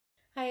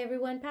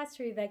everyone,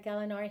 Pastor Yvette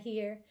Gallinar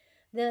here.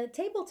 The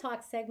Table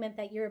Talk segment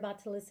that you're about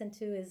to listen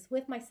to is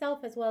with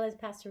myself as well as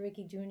Pastor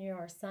Ricky Jr.,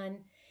 our son.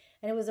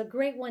 And it was a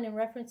great one in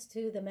reference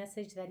to the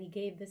message that he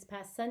gave this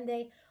past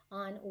Sunday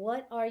on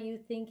What Are You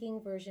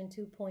Thinking version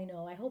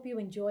 2.0. I hope you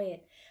enjoy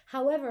it.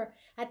 However,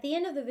 at the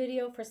end of the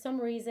video, for some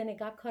reason, it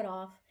got cut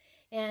off.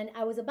 And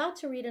I was about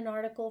to read an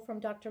article from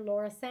Dr.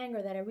 Laura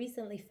Sanger that I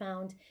recently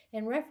found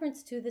in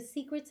reference to the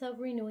secrets of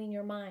renewing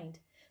your mind.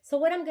 So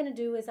what I'm going to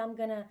do is I'm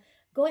going to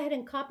go ahead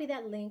and copy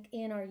that link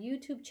in our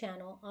YouTube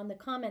channel on the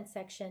comment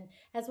section,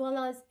 as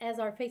well as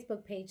our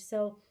Facebook page.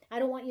 So I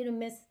don't want you to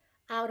miss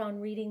out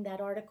on reading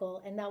that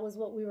article. And that was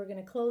what we were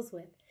going to close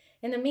with.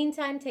 In the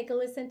meantime, take a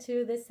listen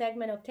to this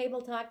segment of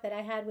Table Talk that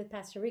I had with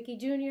Pastor Ricky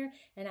Jr.,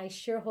 and I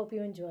sure hope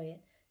you enjoy it.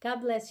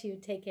 God bless you.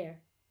 Take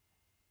care.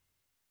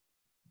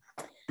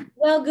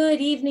 Well,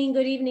 good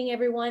evening,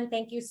 everyone.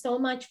 Thank you so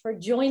much for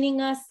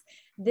joining us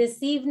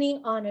this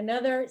evening on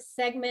another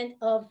segment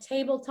of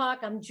Table Talk.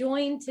 I'm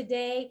joined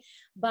today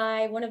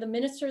by one of the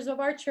ministers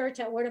of our church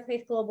at Word of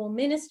Faith Global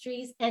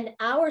Ministries and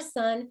our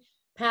son,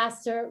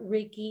 Pastor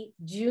Ricky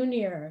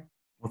Jr.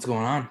 What's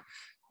going on?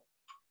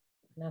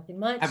 Nothing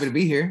much. Happy to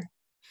be here.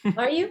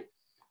 Are you?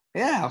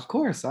 Yeah, of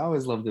course. I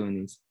always love doing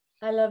these.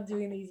 I love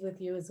doing these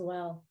with you as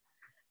well.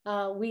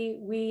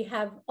 We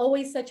have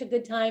always such a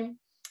good time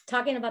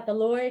talking about the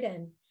Lord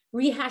and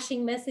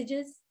rehashing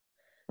messages.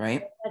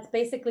 Right. That's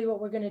basically what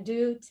we're going to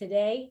do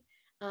today.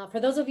 For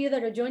those of you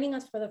that are joining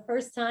us for the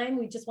first time,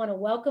 we just want to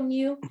welcome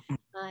you.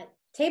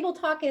 Table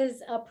Talk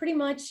is pretty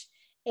much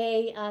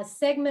a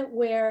segment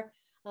where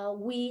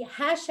we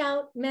hash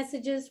out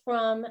messages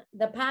from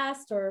the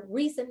past or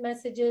recent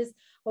messages,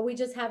 or we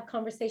just have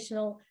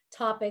conversational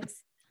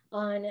topics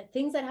on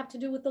things that have to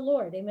do with the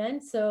Lord.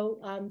 Amen. So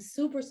I'm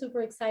super,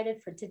 super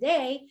excited for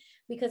today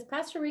because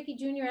Pastor Ricky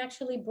Jr.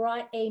 actually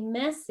brought a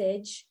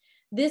message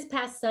this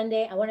past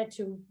Sunday. I wanted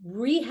to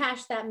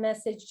rehash that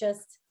message,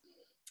 just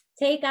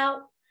take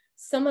out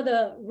some of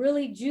the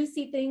really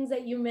juicy things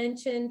that you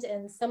mentioned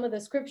and some of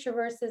the scripture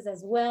verses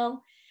as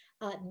well.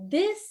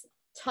 This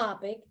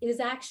topic is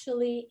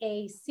actually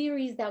a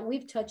series that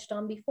we've touched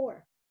on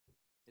before.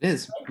 It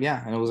is.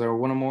 Yeah. And it was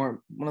one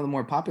of the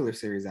more popular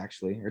series,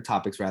 actually, or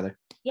topics rather.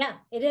 Yeah,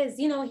 it is.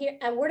 You know, here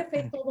at Word of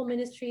Faith Global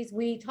Ministries,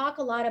 we talk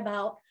a lot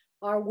about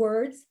our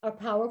words are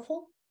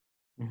powerful,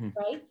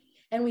 right?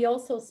 And we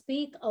also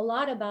speak a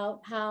lot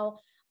about how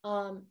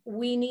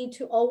we need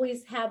to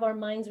always have our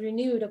minds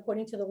renewed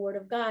according to the Word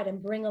of God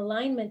and bring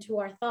alignment to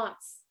our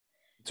thoughts.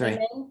 That's right.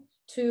 Amen,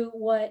 to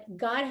what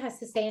God has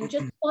to say and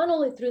just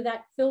funnel it through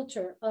that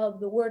filter of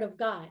the Word of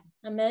God.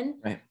 Amen.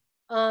 Right.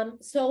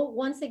 So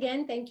once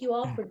again, thank you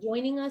all for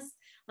joining us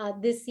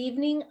this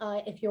evening.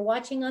 If you're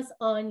watching us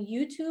on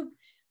YouTube,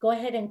 go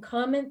ahead and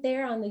comment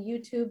there on the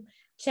YouTube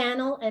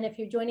channel. And if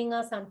you're joining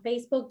us on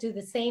Facebook, do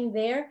the same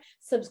there.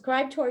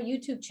 Subscribe to our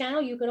YouTube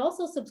channel. You can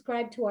also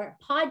subscribe to our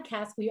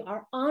podcast. We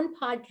are on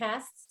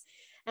podcasts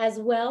as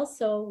well.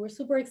 So we're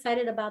super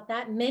excited about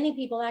that. Many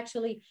people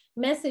actually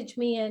message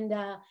me and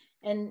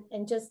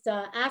just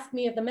ask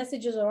me if the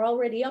messages are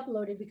already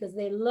uploaded because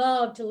they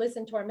love to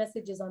listen to our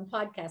messages on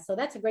podcasts. So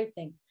that's a great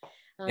thing.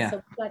 So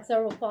we've got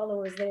several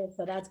followers there.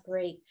 So that's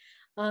great.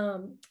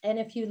 And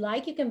if you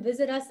like, you can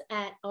visit us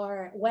at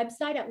our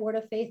website at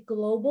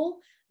wordoffaithglobal.org,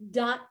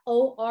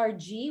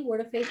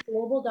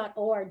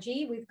 wordoffaithglobal.org.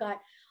 We've got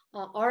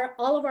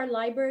all of our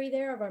library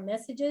there of our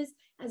messages,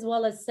 as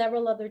well as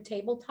several other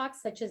table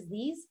talks such as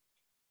these.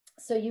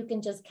 So you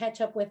can just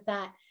catch up with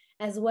that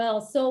as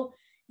well. So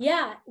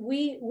yeah,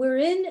 we're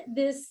in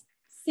this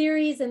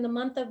series in the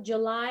month of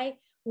July.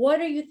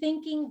 What Are You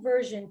Thinking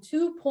version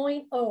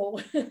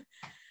 2.0?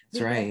 That's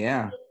right.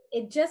 Yeah.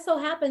 It just so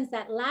happens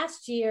that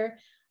last year,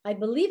 I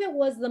believe it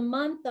was the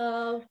month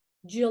of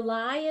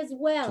July as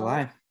well.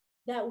 July.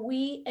 That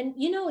and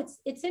you know,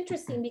 it's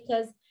interesting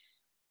because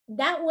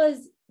that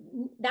was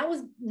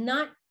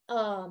not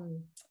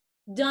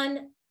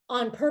done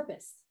on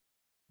purpose.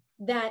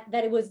 That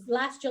it was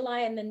last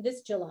July and then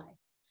this July.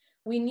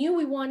 We knew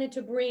we wanted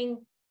to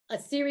bring a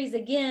series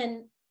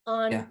again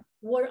on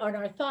on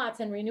our thoughts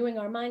and renewing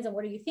our minds and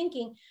what are you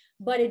thinking,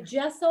 but it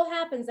just so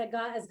happens that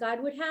God, as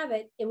God would have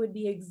it, it would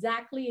be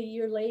exactly a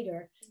year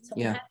later. So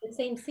we had the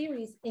same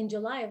series in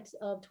July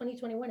of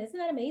 2021. Isn't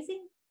that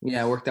amazing?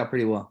 Yeah, it worked out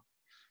pretty well.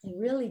 It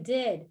really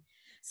did.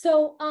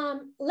 So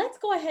let's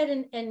go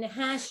ahead and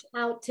hash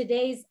out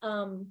today's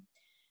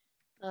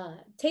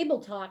table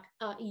talk.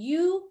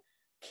 You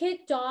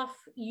kicked off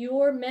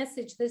your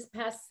message this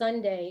past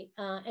Sunday.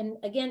 And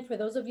again, for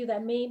those of you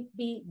that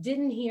maybe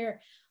didn't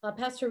hear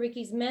Pastor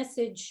Ricky's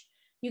message,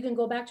 you can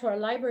go back to our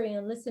library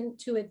and listen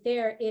to it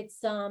there. It's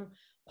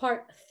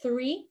part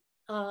 3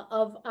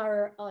 of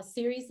our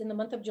series in the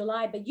month of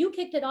July, but you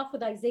kicked it off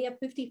with Isaiah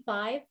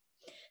 55.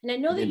 And I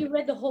know that you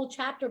read the whole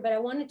chapter, but I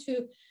wanted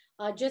to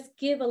just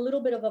give a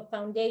little bit of a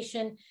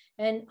foundation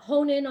and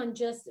hone in on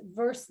just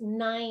verse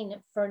 9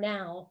 for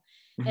now.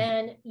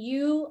 And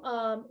you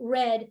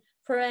read,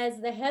 "For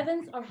as the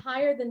heavens are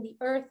higher than the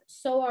earth,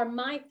 so are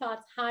my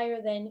thoughts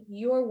higher than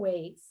your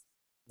ways,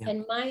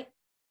 and my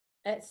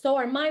so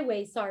are my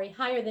ways, sorry,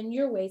 higher than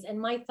your ways, and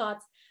my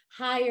thoughts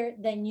higher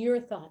than your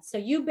thoughts. So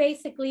you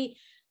basically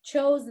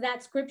chose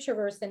that scripture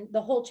verse and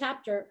the whole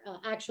chapter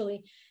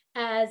actually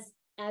as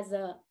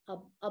a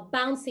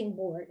bouncing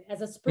board,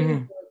 as a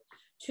springboard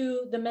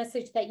to the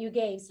message that you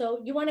gave. So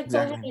you want to go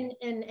ahead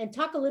and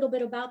talk a little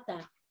bit about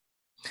that?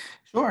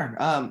 Sure.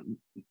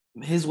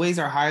 His ways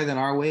are higher than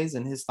our ways,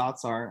 and his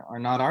thoughts are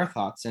not our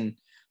thoughts. And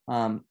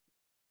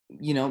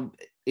you know,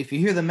 if you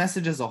hear the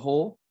message as a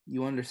whole,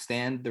 you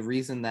understand the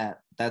reason that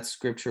that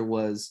scripture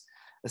was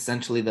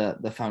essentially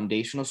the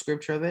foundational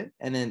scripture of it.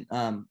 And then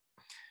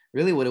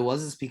really what it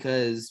was is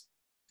because,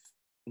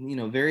 you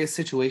know, various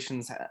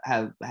situations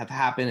have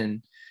happened,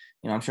 and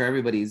you know, I'm sure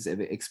everybody's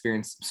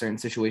experienced certain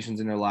situations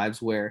in their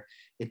lives where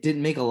it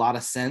didn't make a lot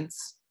of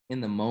sense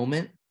in the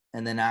moment,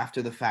 and then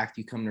after the fact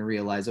you come to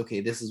realize, okay,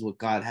 this is what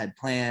God had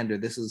planned, or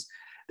this is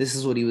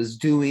what he was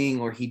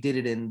doing, or he did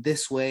it in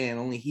this way and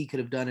only he could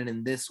have done it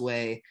in this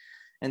way.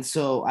 And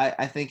so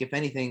I think if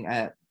anything,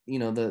 you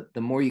know,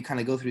 the more you kind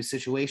of go through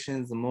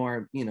situations, the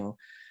more, you know,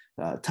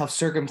 tough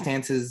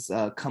circumstances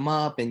come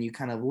up, and you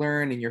kind of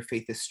learn, and your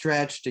faith is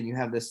stretched, and you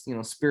have this, you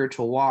know,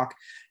 spiritual walk.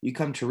 You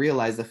come to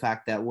realize the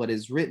fact that what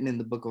is written in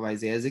the book of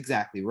Isaiah is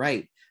exactly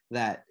right,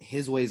 that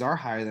his ways are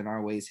higher than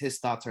our ways, his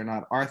thoughts are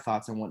not our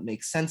thoughts, and what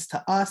makes sense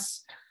to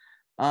us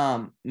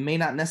may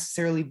not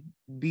necessarily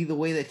be the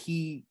way that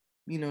he,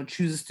 you know,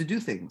 chooses to do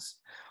things,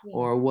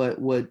 or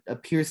what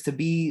appears to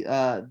be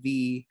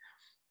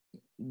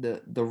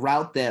the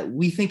route that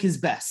we think is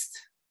best,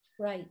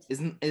 right,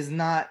 is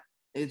not,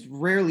 it's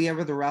rarely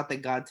ever the route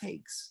that God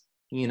takes,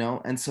 you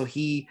know. And so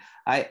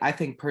I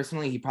think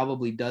personally he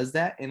probably does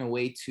that in a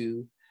way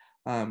to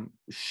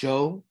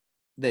show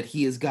that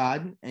he is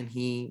God, and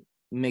he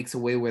makes a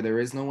way where there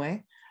is no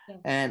way.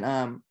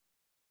 And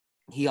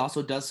he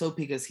also does so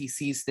because he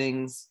sees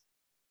things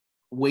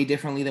way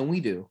differently than we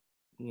do,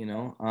 you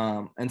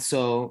know. And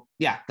so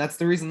yeah, that's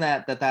the reason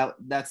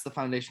that's the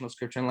foundational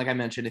scripture. And like I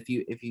mentioned, if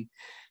you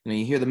know,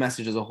 you hear the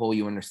message as a whole,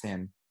 you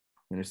understand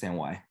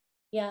why.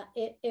 Yeah,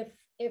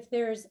 if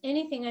there's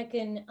anything I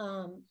can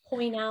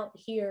point out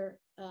here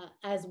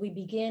as we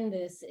begin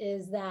this,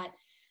 is that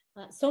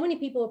so many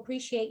people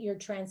appreciate your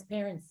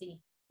transparency,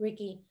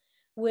 Ricky,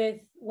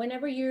 with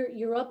whenever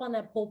you're up on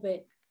that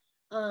pulpit.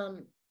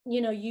 You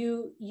know,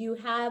 you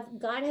have,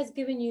 God has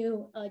given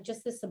you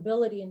just this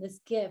ability and this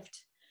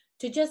gift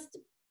to just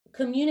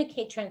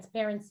communicate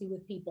transparency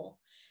with people.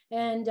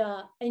 And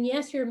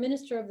yes, you're a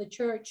minister of the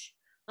church,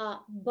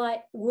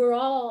 but we're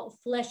all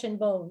flesh and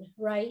bone,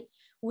 right?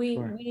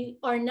 We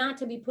are not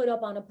to be put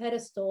up on a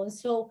pedestal. And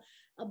so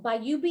by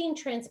you being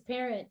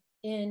transparent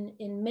in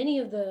many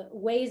of the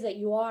ways that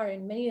you are,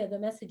 and many of the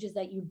messages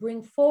that you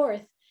bring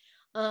forth,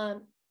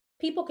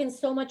 people can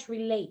so much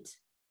relate,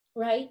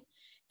 right?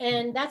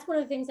 And that's one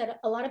of the things that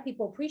a lot of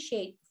people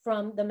appreciate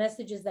from the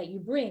messages that you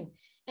bring.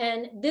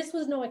 And this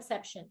was no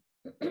exception.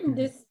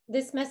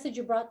 This message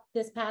you brought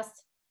this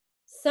past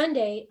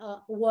Sunday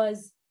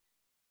was,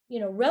 you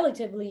know,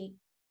 relatively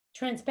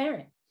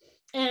transparent.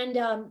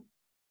 And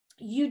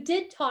you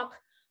did talk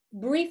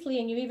briefly,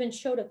 and you even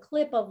showed a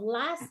clip of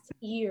last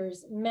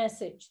year's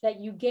message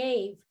that you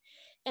gave,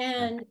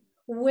 and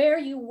where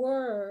you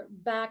were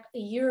back a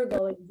year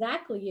ago,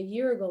 exactly a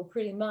year ago,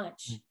 pretty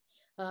much.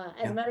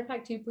 As a matter of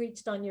fact, you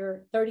preached on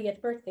your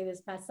 30th birthday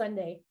this past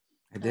Sunday.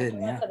 I did,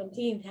 July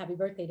 17th. Happy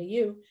birthday to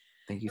you.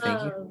 Thank you.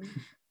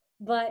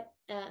 But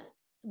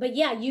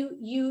yeah,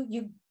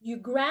 you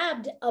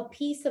grabbed a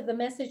piece of the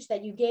message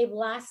that you gave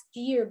last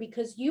year,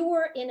 because you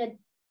were in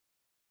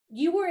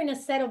a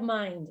set of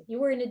mind. You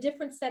were in a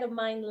different set of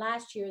mind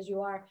last year as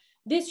you are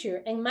this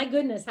year. And my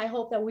goodness, I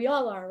hope that we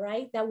all are,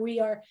 right? That we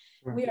are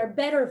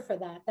better for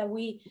that. That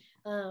we,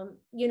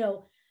 you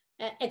know,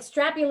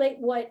 extrapolate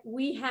what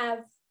we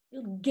have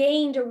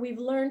gained or we've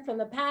learned from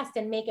the past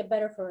and make it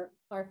better for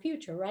our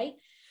future, right?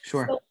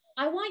 Sure. So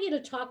I want you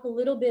to talk a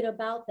little bit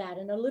about that,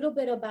 and a little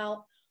bit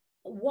about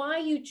why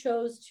you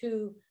chose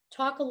to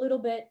talk a little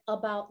bit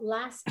about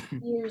last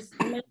year's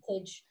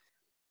message,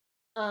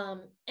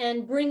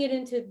 and bring it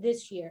into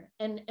this year,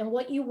 and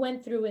what you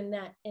went through in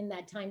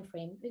that time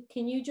frame.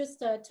 Can you just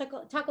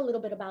talk a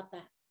little bit about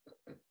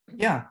that?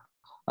 Yeah.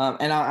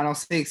 And I'll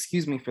say,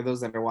 excuse me for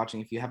those that are watching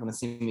if you happen to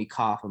see me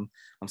cough. I'm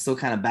still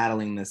kind of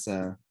battling this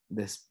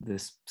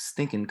this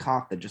stinking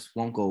cough that just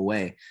won't go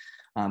away.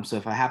 So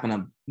if I happen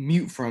to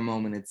mute for a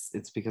moment,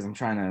 it's because I'm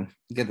trying to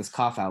get this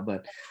cough out.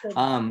 But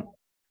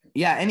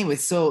yeah. Anyway,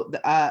 so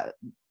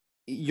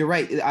you're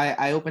right.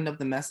 I opened up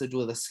the message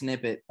with a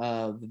snippet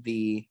of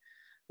the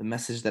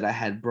message that I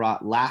had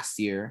brought last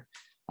year.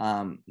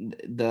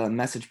 The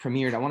message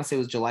premiered, I want to say it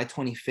was July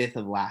 25th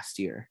of last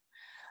year.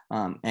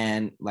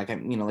 And like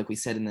like we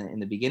said in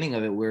the beginning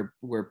of it,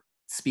 we're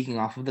speaking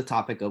off of the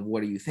topic of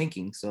what are you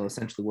thinking. So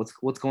essentially,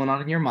 what's going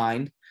on in your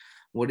mind?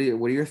 What are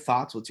your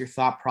thoughts? What's your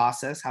thought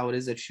process? How it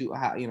is that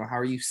how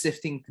are you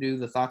sifting through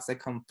the thoughts that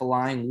come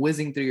flying,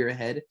 whizzing through your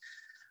head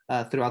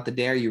throughout the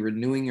day? Are you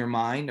renewing your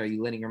mind? Are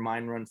you letting your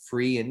mind run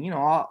free? And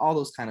all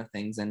those kind of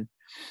things. And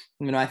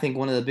I think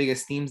one of the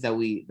biggest themes that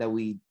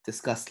we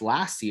discussed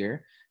last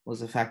year was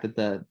the fact that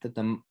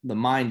the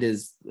mind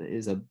is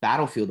a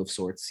battlefield of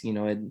sorts, you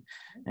know,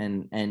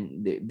 and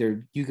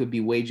there you could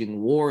be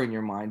waging war in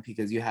your mind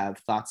because you have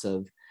thoughts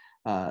of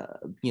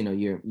you know,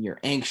 you're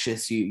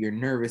anxious, you're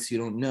nervous, you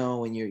don't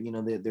know, and you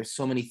know, there's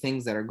so many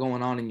things that are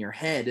going on in your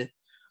head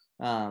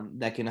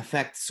that can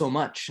affect so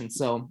much. And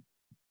so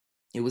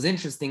it was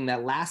interesting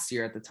that last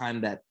year at the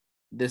time that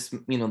this,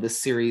 you know, this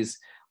series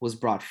was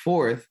brought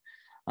forth,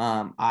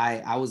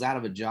 I was out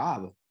of a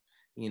job.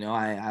 You know,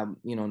 I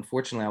you know,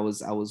 unfortunately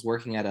I was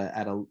working at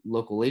a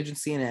local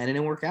agency, and it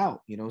didn't work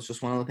out. You know, it's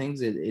just one of the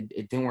things.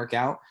 It didn't work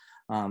out.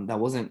 That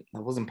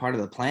wasn't part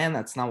of the plan.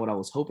 That's not what I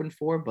was hoping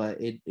for, but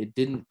it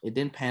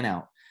didn't pan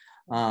out.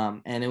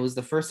 And it was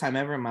the first time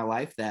ever in my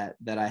life that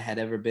I had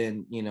ever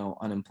been, you know,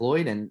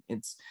 unemployed. And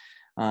it's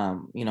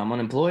you know, I'm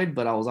unemployed,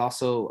 but I was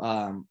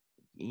also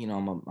you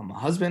know, I'm a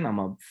husband, I'm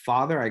a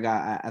father.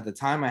 At the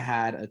time I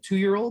had a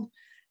 2-year-old,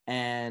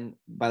 and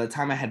by the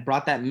time I had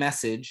brought that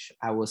message,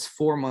 I was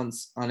 4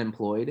 months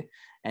unemployed,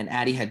 and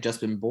Addie had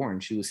just been born.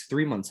 She was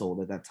 3 months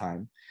old at that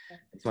time.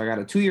 So I got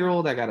a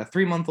 2-year-old, I got a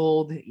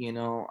 3-month-old, you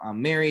know,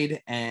 I'm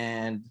married,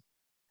 and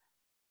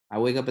I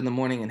wake up in the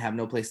morning and have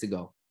no place to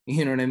go.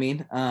 You know what I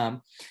mean?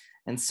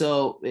 And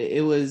so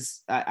it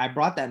was, I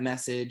brought that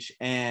message,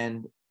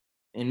 and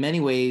in many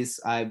ways,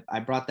 I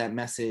brought that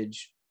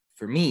message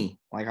for me.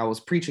 Like I was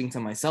preaching to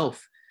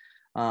myself.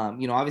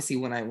 You know, obviously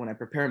when I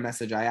prepare a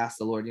message, I ask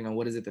the Lord, you know,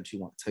 what is it that you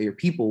want to tell your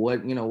people?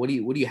 What, you know, what do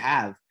you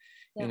have?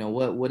 Yeah. You know,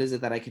 what is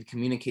it that I could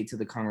communicate to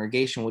the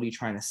congregation? What are you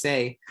trying to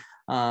say?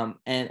 And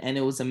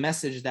it was a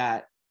message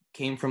that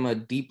came from a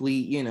deeply,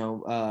 you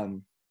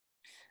know,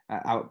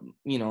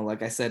 you know,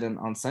 like I said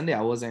on Sunday,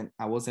 I wasn't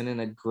in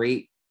a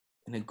great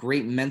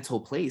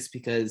mental place,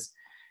 because,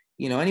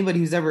 you know, anybody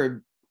who's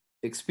ever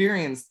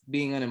experienced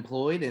being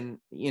unemployed, and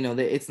you know,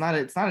 it's not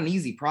an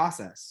easy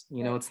process.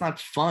 You know, it's not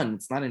fun,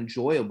 it's not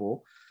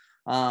enjoyable.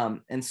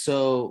 And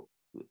so,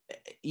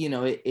 you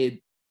know,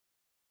 it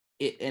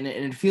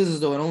feels as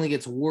though it only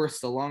gets worse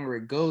the longer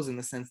it goes, in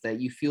the sense that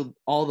you feel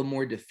all the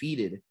more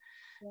defeated.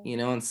 You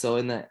know, and so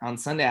on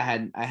Sunday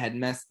I had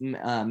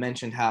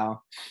mentioned how,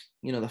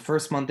 you know, the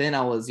first month in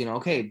I was, you know,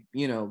 okay,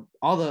 you know,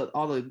 all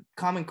the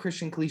common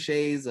Christian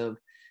cliches of,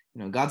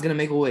 you know, God's gonna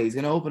make a way, he's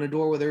gonna open a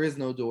door where there is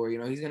no door, you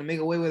know, he's gonna make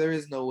a way where there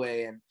is no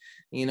way, and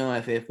you know,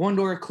 if one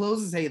door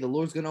closes, hey, the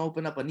Lord's gonna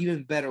open up an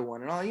even better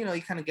one, and all, you know,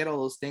 you kind of get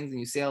all those things and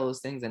you say all those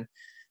things, and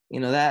you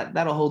know,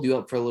 that'll hold you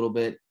up for a little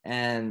bit,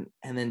 and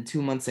then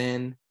 2 months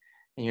in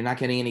and you're not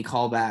getting any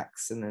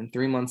callbacks, and then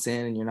 3 months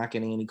in and you're not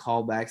getting any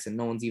callbacks, and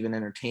no one's even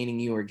entertaining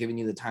you or giving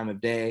you the time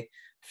of day.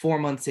 4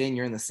 months in,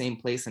 you're in the same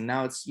place, and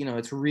now it's, you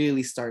know,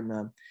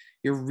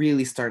 you're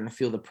really starting to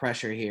feel the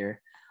pressure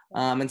here.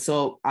 And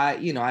so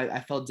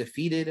I felt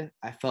defeated.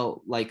 I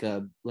felt like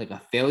a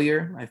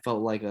failure. I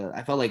felt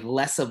like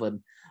less of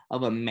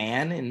a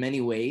man in many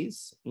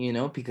ways, you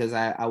know, because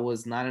I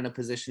was not in a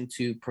position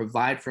to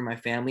provide for my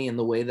family in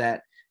the way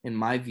that, in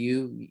my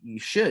view, you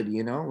should,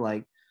 you know,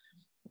 like,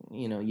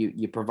 you know,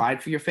 you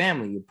provide for your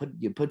family,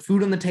 you put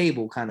food on the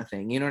table, kind of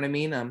thing, you know what I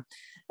mean?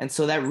 And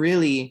so that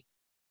really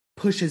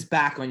pushes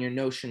back on your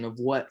notion of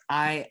what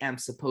I am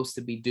supposed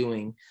to be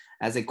doing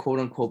as a quote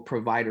unquote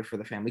provider for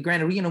the family.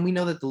 Granted, you know, we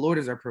know that the Lord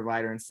is our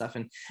provider and stuff,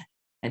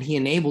 and he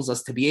enables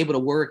us to be able to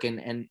work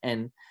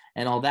and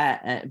all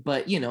that.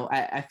 But, you know,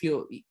 I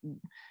feel,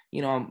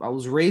 you know, I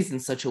was raised in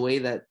such a way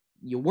that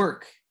you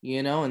work,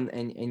 you know,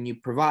 and you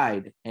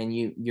provide,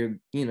 and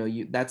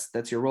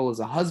that's your role as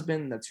a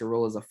husband, that's your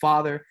role as a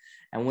father.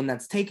 And when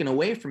that's taken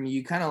away from you,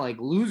 you kind of like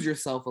lose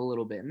yourself a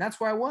little bit. And that's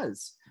where I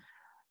was.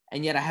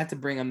 And yet I had to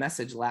bring a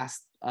message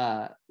last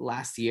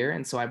year.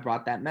 And so I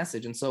brought that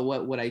message. And so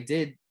what I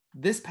did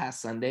this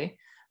past Sunday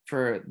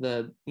for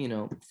the, you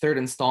know, third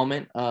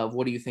installment of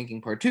What Are You Thinking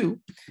Part 2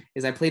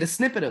 is I played a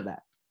snippet of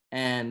that.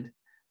 And,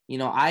 you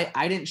know,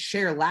 I didn't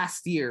share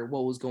last year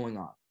what was going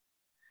on.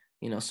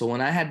 You know, so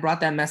when I had brought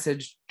that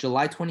message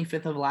July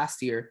 25th of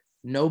last year,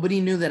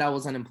 nobody knew that I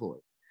was unemployed.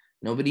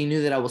 Nobody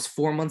knew that I was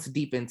 4 months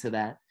deep into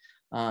that.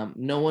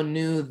 No one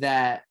knew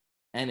that.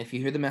 And if you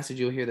hear the message,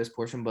 you'll hear this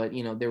portion, but,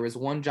 you know, there was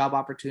one job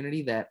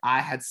opportunity that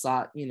I had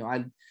sought, you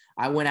know,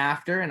 I went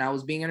after, and I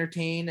was being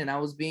entertained, and I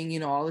was being,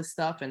 you know, all this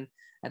stuff. And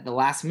at the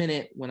last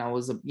minute, when I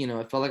was, you know,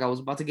 it felt like I was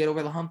about to get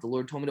over the hump, the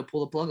Lord told me to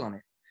pull the plug on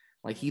it.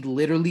 Like, he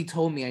literally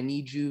told me, I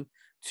need you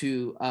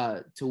to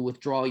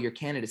withdraw your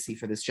candidacy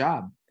for this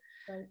job.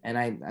 Right. And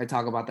I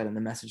talk about that in the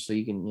message, so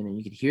you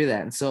can hear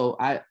that. And so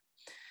I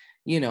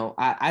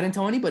didn't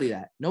tell anybody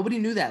that. Nobody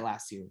knew that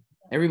last year.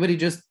 Everybody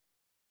just,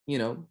 you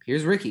know,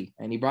 here's Ricky,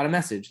 and he brought a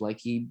message like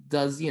he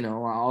does, you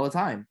know, all the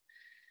time.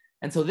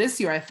 And so this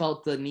year I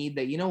felt the need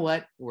that, you know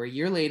what, we're a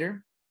year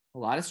later, a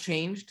lot has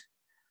changed,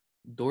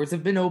 doors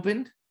have been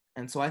opened.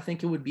 And so I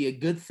think it would be a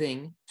good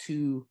thing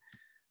to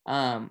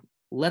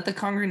let the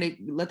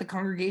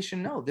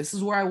congregation know this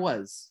is where I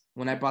was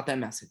when I brought that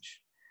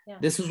message. Yeah.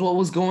 This is what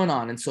was going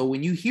on. And so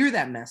when you hear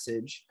that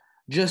message,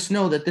 just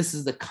know that this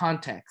is the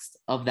context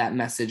of that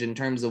message in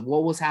terms of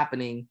what was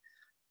happening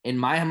in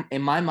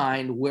my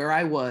mind, where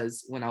I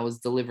was when I was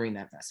delivering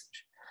that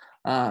message.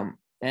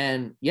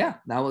 And yeah,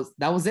 that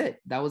was it.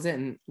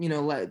 And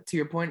to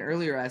your point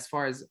earlier, as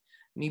far as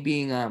me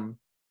being open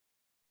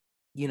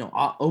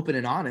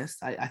and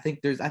honest, I think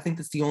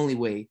that's the only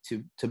way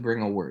to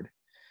bring a word.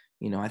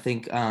 I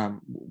think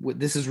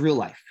this is real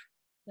life.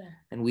 Yeah.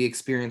 And we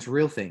experience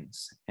real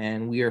things,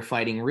 and we are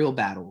fighting real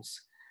battles.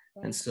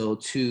 Right. And so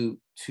to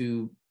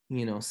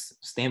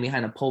stand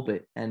behind a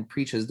pulpit and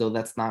preach as though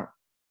that's not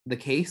the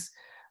case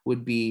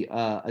would be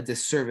a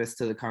disservice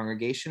to the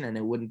congregation, and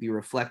it wouldn't be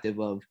reflective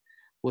of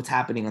what's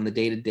happening on the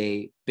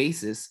day-to-day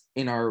basis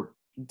in our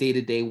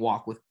day-to-day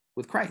walk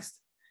with Christ.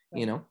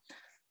 Right.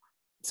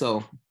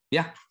 So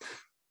yeah,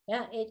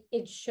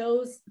 it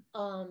shows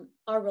our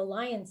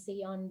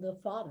reliancy on the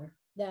Father,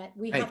 that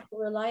we have to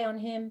rely on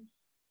him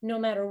no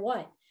matter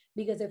what.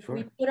 Because if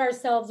we put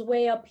ourselves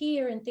way up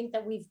here and think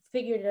that we've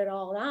figured it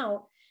all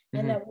out,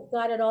 and that we've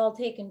got it all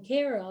taken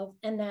care of,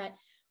 and that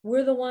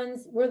we're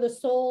the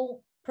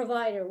sole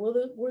provider,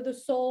 we're the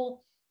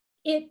sole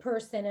it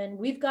person, and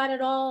we've got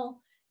it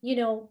all,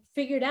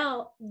 figured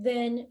out,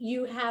 then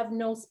you have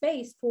no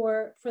space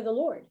for the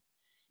Lord.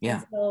 Yeah.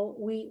 And so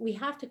we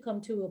have to come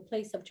to a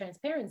place of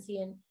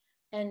transparency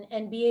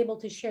and be able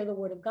to share the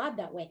word of God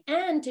that way,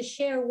 and to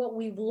share what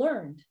we've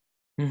learned.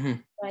 Mm-hmm.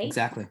 Right?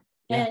 Exactly.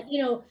 Yeah. And,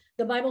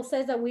 the Bible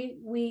says that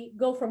we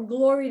go from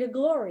glory to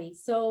glory.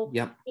 So,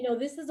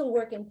 this is a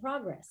work in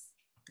progress.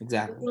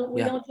 Exactly.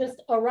 We don't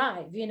just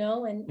arrive,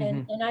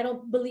 and I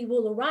don't believe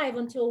we'll arrive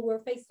until we're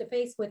face to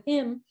face with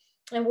him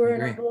and we're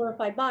in our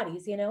glorified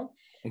bodies,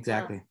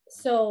 Exactly.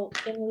 So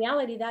in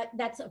reality,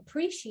 that's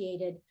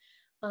appreciated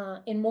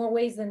in more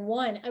ways than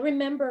one. I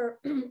remember,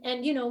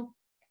 and,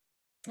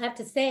 I have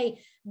to say,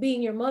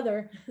 being your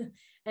mother,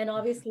 and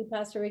obviously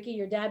Pastor Ricky,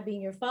 your dad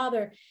being your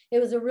father, it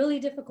was a really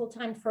difficult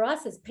time for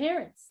us as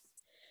parents.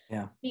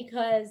 Yeah.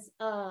 Because,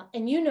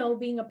 and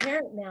being a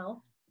parent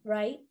now,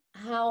 right?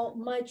 How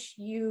much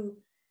you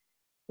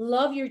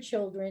love your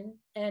children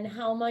and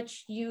how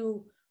much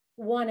you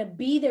want to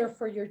be there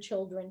for your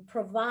children,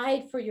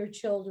 provide for your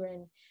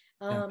children.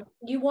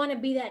 You want to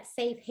be that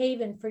safe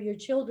haven for your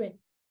children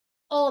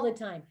all the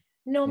time,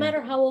 no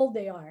matter how old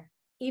they are,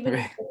 even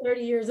if they're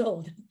 30 years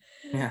old.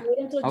 Yeah.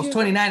 I was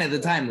 29 at the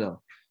time,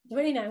 though.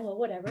 29, well,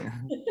 whatever.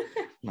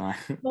 No.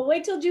 But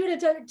wait till Judah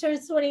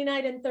turns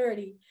 29 and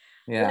 30.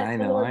 Yeah, I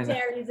know.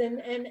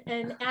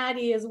 And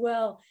Addie as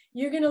well.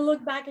 You're going to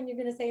look back and you're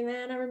going to say,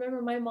 man, I remember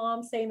my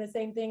mom saying the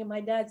same thing and my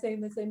dad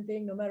saying the same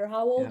thing. No matter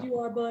how old you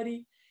are,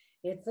 buddy,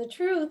 it's the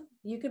truth.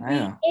 You could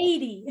be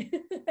 80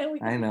 and we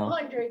could be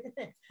 100.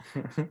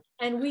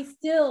 And we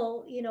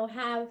still,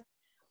 have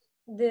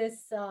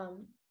this,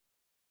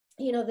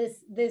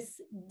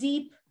 this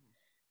deep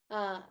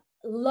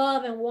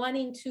love and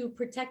wanting to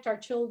protect our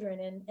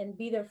children and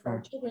be there for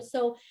our children.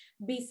 So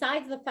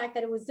besides the fact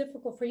that it was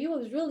difficult for you, it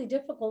was really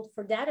difficult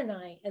for Dad and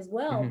I as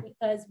well,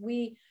 because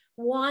we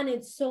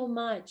wanted so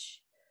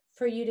much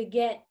for you to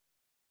get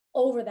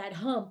over that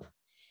hump.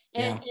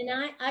 And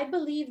I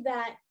believe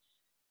that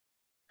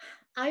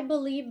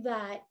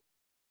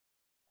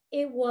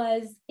it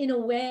was, in a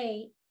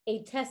way,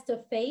 a test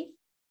of faith.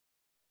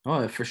 Oh,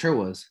 it for sure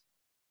was.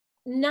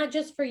 Not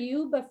just for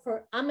you, but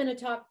I'm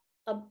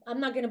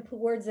not going to put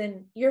words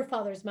in your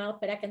father's mouth,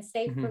 but I can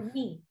say for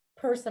me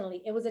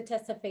personally, it was a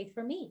test of faith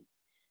for me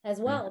as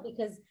well,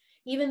 because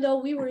even though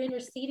we were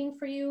interceding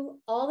for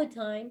you all the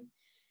time,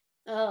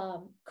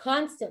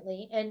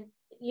 constantly, and,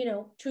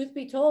 truth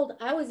be told,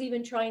 I was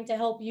even trying to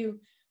help you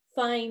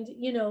find,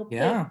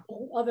 place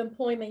of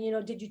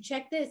employment. Did you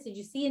check this? Did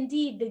you see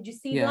Indeed? Did you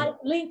see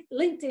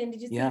LinkedIn?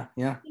 Did you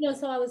see,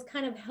 so I was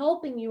kind of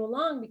helping you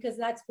along, because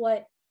that's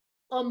what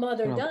a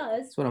mother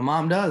does. That's what a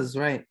mom does,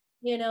 right?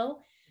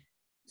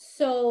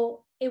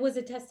 So it was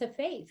a test of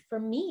faith for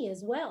me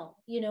as well,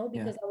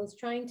 because I was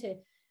trying to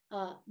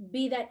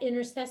be that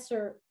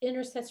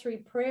intercessory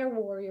prayer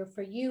warrior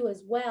for you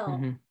as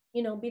well,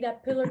 be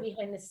that pillar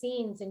behind the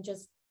scenes, and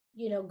just,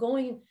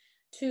 going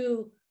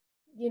to,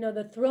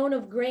 the throne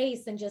of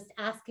grace and just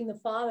asking the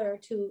Father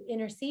to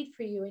intercede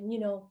for you. And,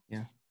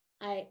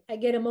 I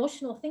get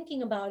emotional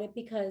thinking about it,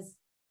 because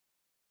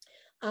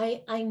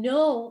I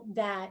know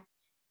that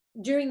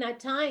during that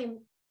time,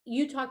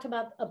 you talked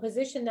about a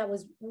position that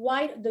was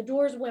wide, the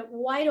doors went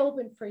wide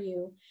open for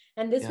you.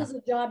 And this was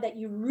a job that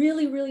you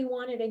really, really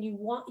wanted. And you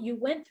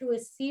went through a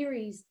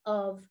series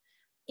of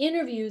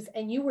interviews,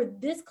 and you were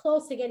this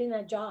close to getting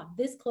that job,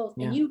 this close.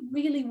 And you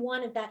really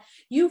wanted that.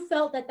 You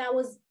felt that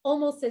was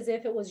almost as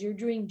if it was your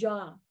dream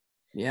job.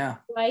 Yeah.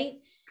 Right.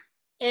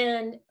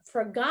 And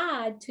for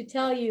God to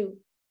tell you,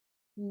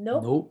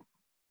 nope.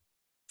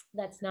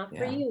 That's not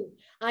for you.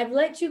 I've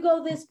let you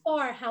go this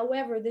far.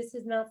 However, this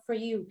is not for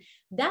you.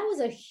 That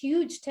was a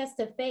huge test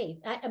of faith.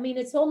 I mean,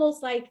 it's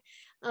almost like,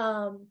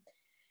 the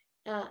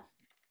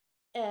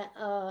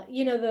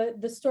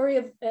story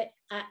of,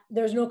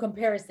 there's no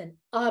comparison,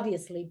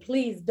 obviously.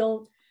 Please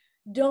don't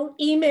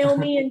email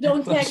me and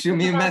don't text shoot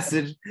me a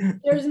message.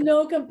 There's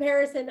no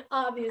comparison,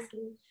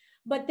 obviously.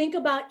 but think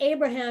about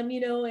Abraham,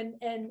 you know, and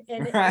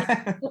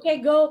Right. okay,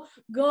 go,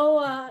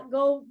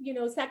 you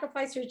know,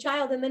 sacrifice your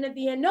child, and then at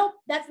the end, nope,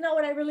 that's not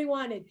what I really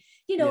wanted.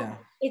 You know, Yeah.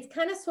 it's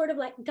kind of sort of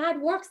like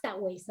God works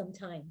that way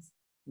sometimes.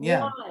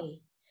 Yeah. Why?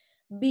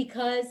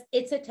 Because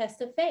it's a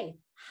test of faith.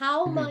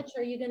 How Mhm. much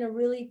are you going to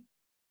really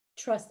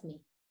trust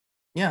me?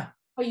 Yeah.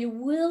 Are you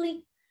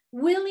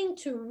willing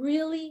to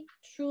really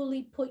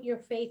truly put your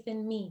faith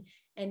in me,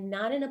 and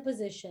not in a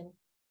position,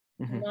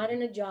 Mhm. not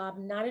in a job,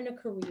 not in a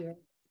career,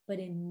 but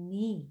in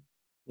me?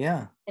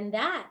 Yeah. And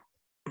that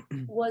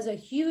was a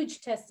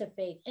huge test of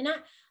faith. And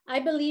I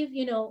believe,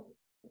 you know,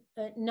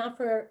 not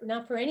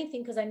for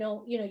anything, because I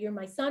know, you know, you're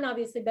my son,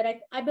 obviously, but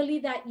I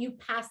believe that you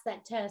passed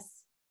that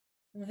test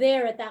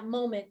there at that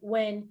moment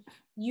when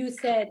you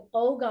said,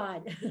 oh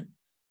God,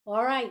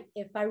 all right,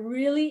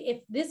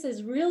 if this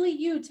is really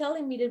you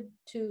telling me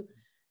to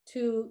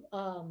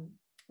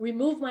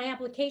remove my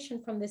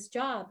application from this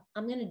job,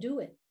 I'm going to do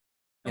it.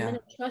 I'm going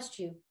Yeah. to trust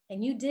you.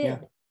 And you Yeah.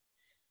 did.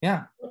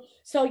 Yeah.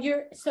 So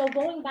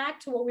going back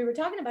to what we were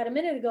talking about a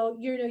minute ago,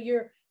 you know,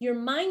 your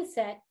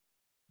mindset,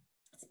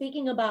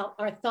 speaking about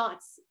our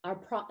thoughts,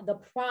 the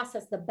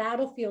process, the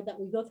battlefield that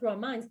we go through our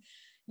minds,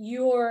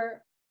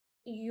 your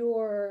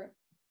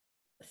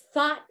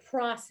thought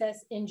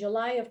process in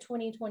July of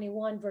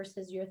 2021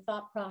 versus your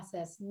thought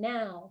process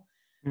now,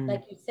 Mm.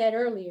 like you said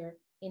earlier,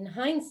 in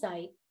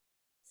hindsight,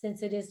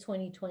 since it is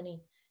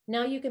 2020,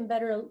 now you can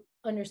better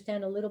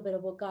understand a little bit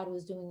of what God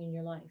was doing in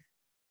your life.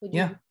 Would you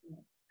Yeah. agree with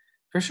that?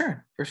 For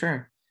sure. For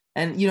sure.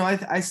 And you know,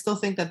 I still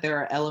think that there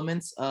are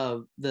elements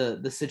of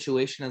the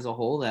situation as a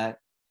whole that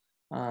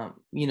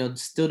you know,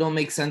 still don't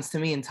make sense to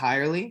me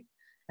entirely.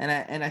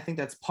 And I think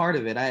that's part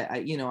of it.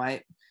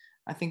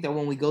 I think that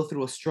when we go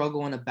through a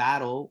struggle and a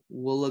battle,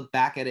 we'll look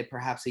back at it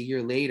perhaps a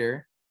year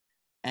later,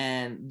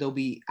 and there'll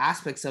be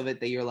aspects of it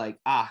that you're like,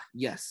 ah,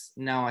 yes,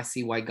 now I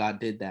see why God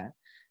did that.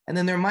 And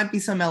then there might be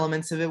some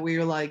elements of it where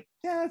you're like,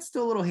 yeah, it's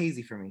still a little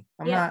hazy for me.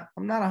 Yeah,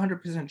 I'm not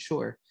 100%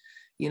 sure.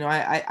 You know,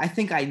 I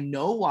think I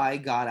know why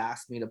God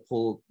asked me to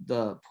pull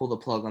the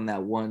plug on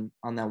that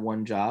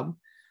one job.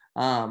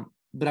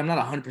 But I'm not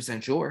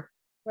 100% sure,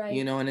 you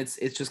right. know, and it's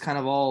just kind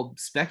of all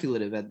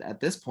speculative at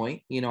this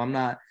point. You know, I'm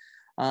not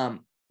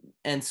um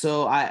and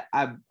so I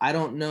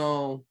don't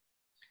know.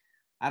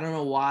 I don't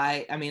know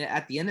why. I mean,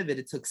 at the end of it,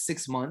 it took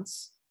 6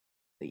 months,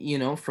 you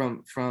know,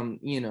 from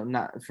you know,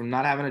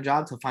 not having a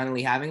job to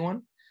finally having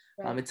one.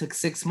 Right. It took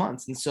 6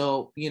 months. And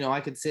so, you know,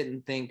 I could sit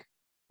and think,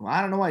 well,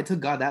 I don't know why it took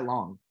God that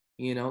long,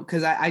 you know,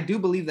 because I do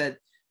believe that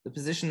the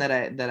position that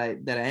I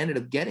ended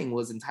up getting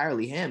was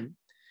entirely him,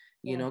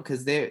 you Yeah. know,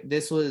 because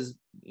this was,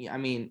 I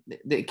mean,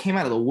 it came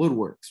out of the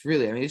woodworks,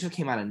 really. I mean, it just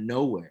came out of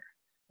nowhere,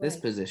 this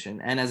Right.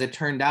 position. And as it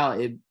turned out,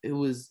 it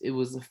was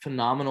a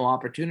phenomenal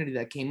opportunity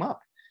that came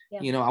up.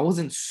 Yeah. You know, I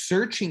wasn't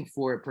searching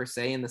for it per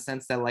se, in the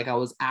sense that like I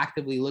was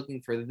actively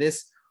looking for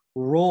this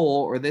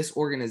role or this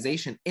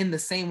organization in the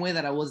same way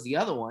that I was the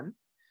other one.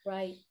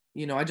 Right.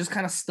 You know, I just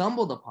kind of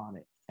stumbled upon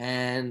it.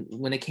 And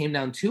when it came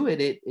down to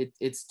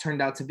it's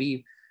turned out to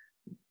be,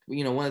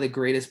 you know, one of the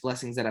greatest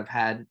blessings that I've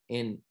had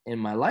in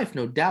my life,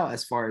 no doubt,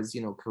 as far as,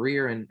 you know,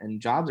 career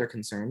and jobs are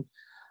concerned.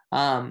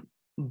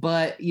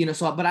 But you know,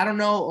 so but I don't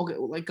know, okay,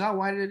 like, God,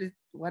 why did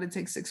it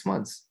take 6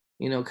 months?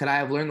 You know, could I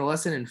have learned the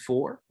lesson in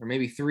 4 or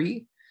maybe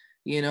 3?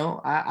 You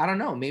know, I don't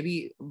know.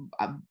 Maybe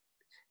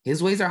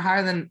his ways are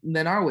higher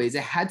than our ways.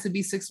 It had to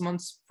be 6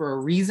 months for a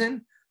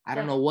reason. I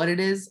don't Yeah. know what it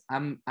is.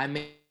 I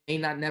may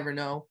not never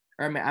know,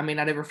 or I may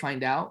not ever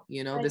find out.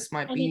 You know, Right. this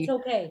might And it's be,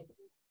 okay.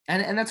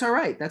 and that's all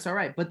right. That's all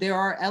right. But there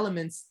are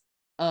elements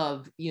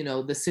of, you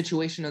know, the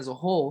situation as a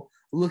whole,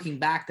 looking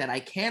back, that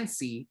I can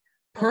see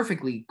Yeah.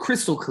 perfectly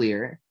crystal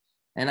clear,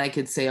 and I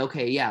could say,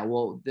 okay, yeah,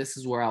 well, this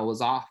is where I was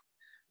off,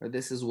 or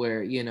this is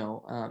where, you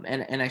know,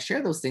 and I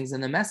share those things in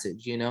the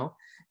message, you know,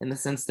 in the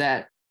sense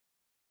that,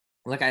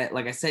 like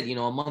I said, you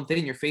know, a month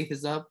in, your faith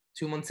is up.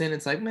 2 months in,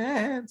 it's like,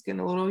 man, it's getting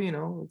a little, you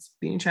know, it's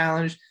being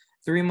challenged.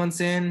 3 months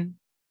in,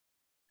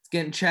 it's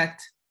getting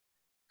checked.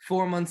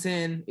 4 months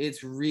in,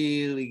 it's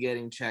really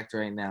getting checked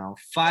right now.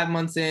 5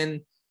 months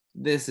in,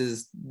 this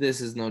is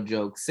no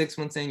joke. 6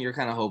 months in, you're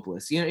kind of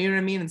hopeless. You know what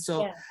I mean? And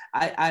so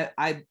Yeah.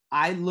 Yeah.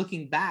 I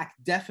looking back,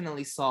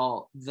 definitely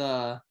saw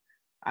the,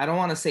 I don't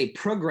want to say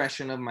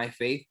progression of my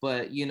faith,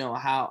 but you know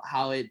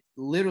how it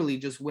literally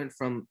just went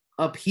from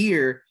up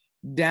here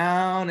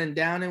down and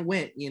down and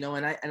went, you know,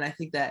 and I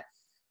think that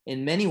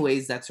in many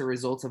ways that's a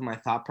result of my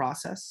thought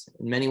process.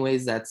 In many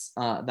ways, that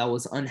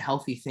was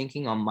unhealthy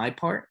thinking on my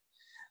part,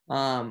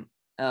 um,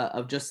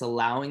 of just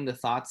allowing the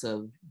thoughts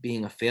of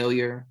being a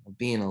failure, of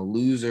being a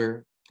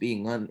loser,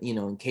 being you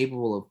know,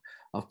 incapable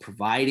of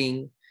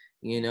providing.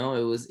 You know,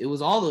 it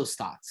was all those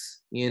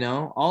thoughts. You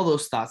know, all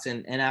those thoughts,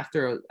 and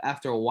after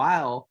a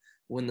while,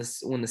 when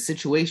the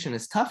situation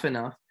is tough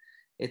enough,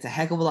 it's a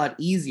heck of a lot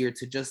easier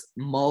to just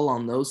mull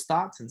on those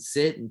thoughts and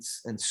sit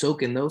and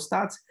soak in those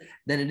thoughts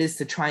than it is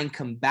to try and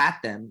combat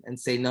them and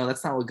say, no,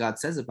 that's not what God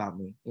says about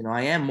me. You know,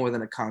 I am more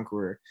than a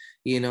conqueror.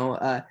 You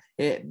know,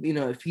 you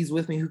know, if he's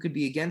with me, who could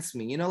be against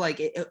me? You know,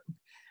 like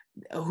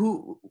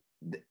who?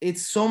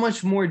 it's so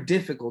much more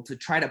difficult to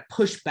try to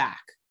push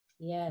back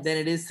Yes. than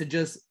it is to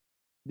just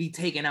be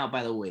taken out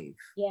by the wave.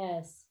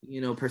 Yes.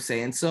 Per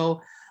se. And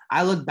so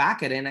I look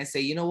back at it and I say,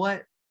 you know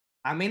what?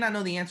 I may not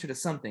know the answer to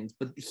some things,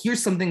 but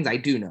here's some things I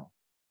do know.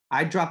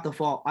 I dropped the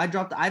fall. I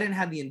didn't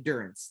have the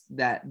endurance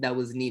that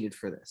was needed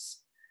for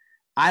this.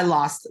 I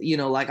lost,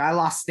 I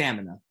lost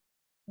stamina.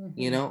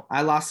 Mm-hmm.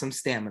 I lost some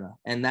stamina,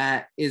 and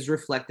that is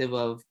reflective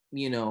of,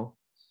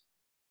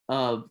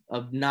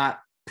 of not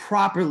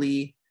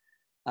properly,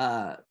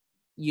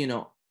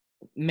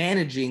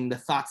 managing the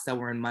thoughts that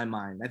were in my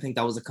mind. I think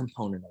that was a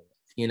component of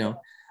it,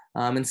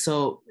 and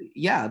so,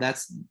 yeah,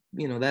 that's,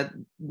 that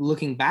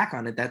looking back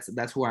on it,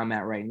 that's where I'm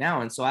at right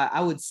now. And so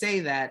I would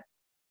say that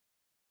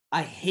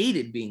I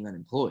hated being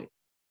unemployed.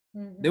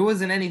 Mm-hmm. There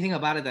wasn't anything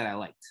about it that I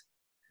liked.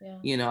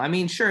 Yeah. I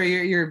mean, sure,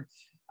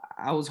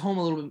 I was home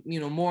a little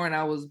bit, more, and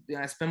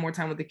I spent more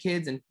time with the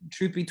kids. And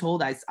truth be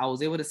told, I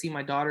was able to see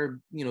my daughter,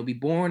 be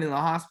born in the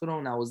hospital,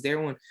 and I was there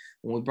when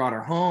we brought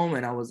her home,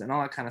 and all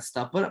that kind of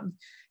stuff. But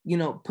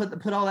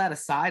put all that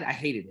aside, I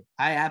hated it.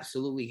 I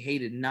absolutely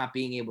hated not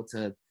being able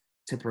to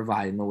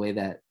provide in the way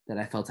that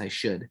I felt I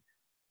should.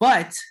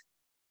 But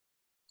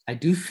I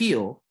do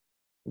feel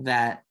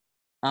that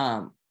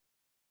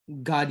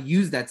God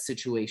used that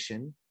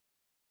situation,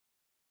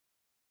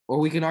 or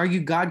we can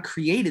argue God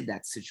created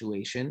that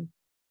situation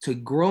to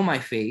grow my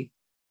faith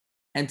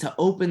and to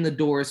open the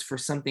doors for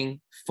something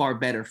far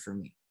better for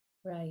me.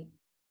 Right.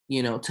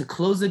 To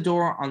close the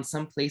door on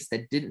some place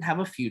that didn't have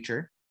a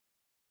future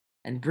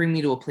and bring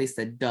me to a place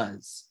that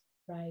does.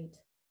 Right.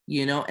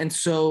 And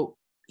so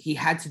he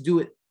had to do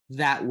it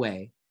that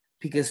way,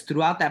 because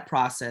throughout that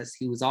process,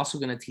 he was also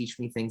going to teach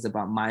me things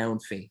about my own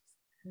faith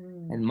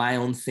and my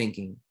own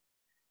thinking.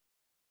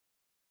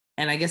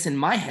 And I guess in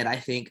my head, I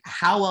think,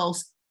 how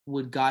else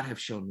would God have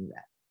shown me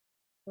that?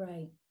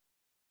 Right.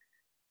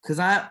 Because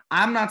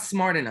I'm not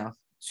smart enough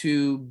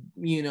to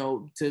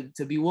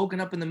be woken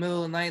up in the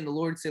middle of the night and the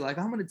Lord say, like,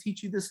 I'm going to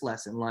teach you this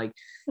lesson. Like,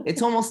 it's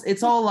kind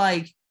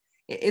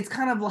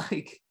of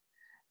like,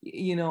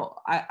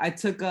 I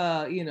took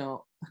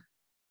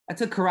I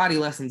took karate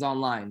lessons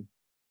online.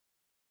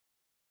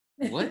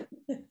 What?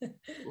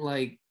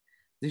 Like,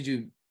 did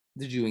you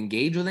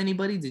engage with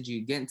anybody? Did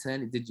you get into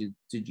any, did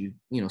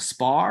you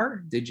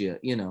spar? Did you,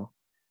 No,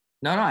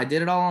 I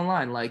did it all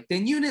online. Like,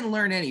 then you didn't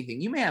learn anything.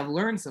 You may have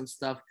learned some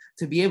stuff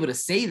to be able to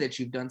say that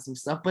you've done some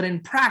stuff, but in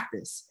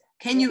practice,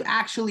 can you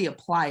actually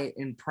apply it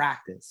in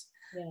practice?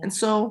 Yeah. And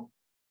so,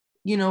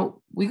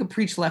 we could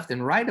preach left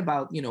and right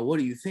about, what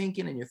are you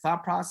thinking and your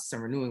thought process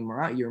and renewing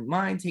your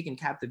mind, taking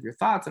captive your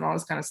thoughts and all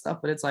this kind of stuff.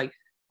 But it's like,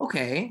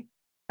 okay,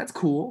 that's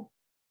cool.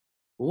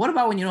 But what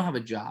about when you don't have a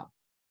job?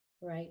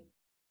 Right.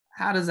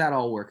 How does that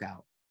all work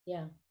out?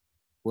 Yeah.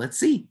 Let's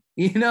see,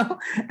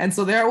 And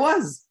so there it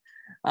was.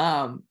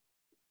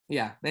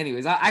 Yeah.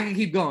 Anyways, I can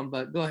keep going,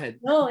 but go ahead.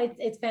 No,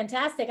 it's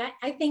fantastic.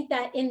 I think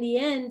that in the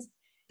end,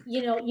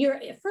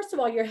 first of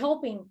all, you're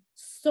helping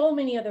so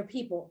many other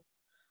people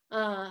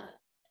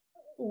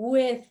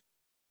with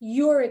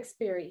your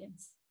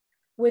experience,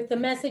 with the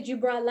message you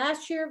brought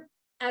last year,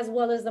 as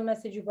well as the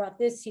message you brought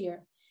this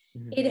year.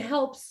 Mm-hmm. It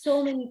helps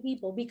so many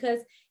people, because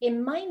it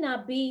might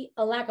not be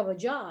a lack of a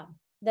job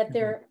that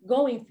they're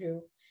going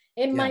through.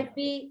 It might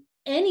be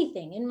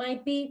anything. It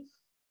might be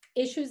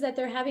issues that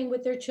they're having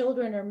with their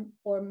children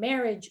or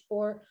marriage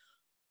or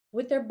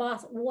with their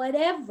boss,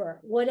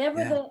 whatever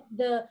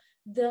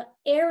the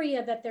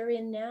area that they're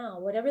in now,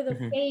 whatever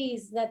the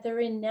phase that they're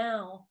in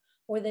now,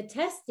 or the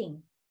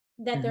testing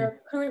that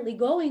they're currently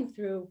going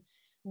through,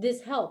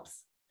 this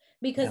helps.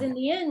 Because in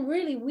the end,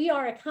 really, we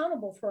are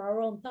accountable for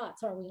our own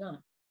thoughts, are we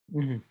not?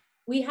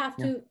 We have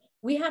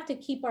to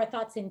keep our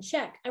thoughts in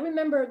check. I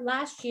remember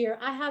last year,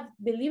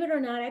 believe it or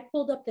not, I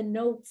pulled up the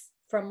notes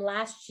from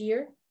last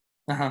year.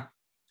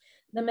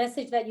 The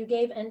message that you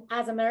gave. And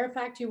as a matter of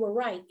fact, you were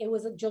right. It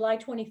was July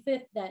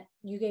 25th that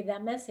you gave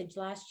that message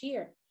last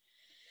year.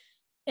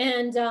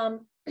 And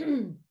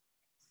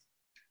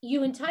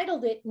you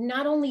entitled it,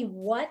 not only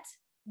what,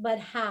 but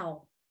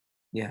how.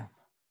 Yeah.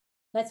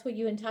 That's what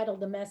you entitled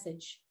the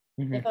message.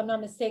 If I'm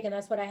not mistaken,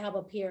 that's what I have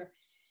up here.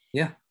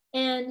 Yeah.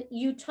 And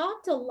you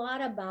talked a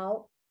lot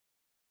about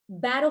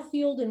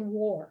battlefield and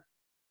war.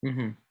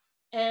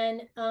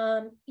 And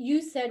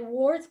you said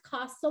wars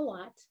cost a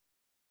lot.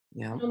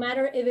 Yeah. No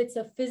matter if it's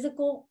a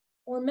physical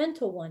or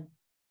mental one.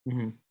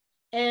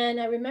 And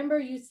I remember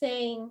you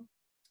saying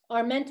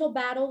our mental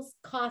battles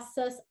cost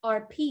us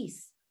our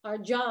peace, our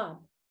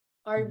job,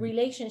 our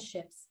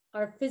relationships,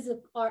 our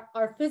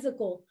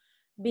physical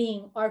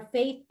being, our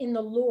faith in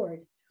the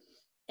Lord.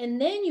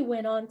 And then you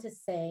went on to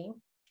say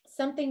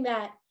something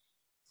that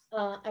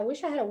I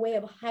wish I had a way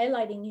of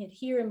highlighting it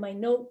here in my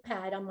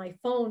notepad on my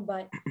phone,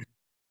 but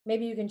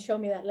maybe you can show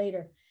me that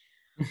later.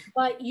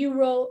 But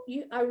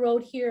I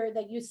wrote here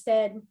that you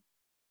said,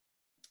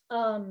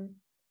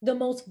 the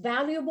most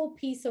valuable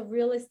piece of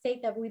real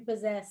estate that we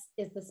possess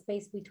is the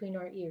space between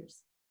our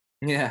ears.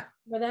 Yeah.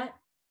 Remember that?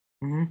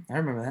 I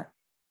remember that.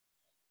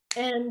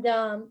 And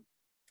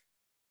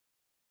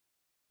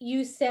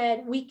you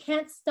said we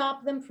can't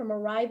stop them from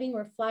arriving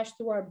or flash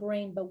through our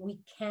brain, but we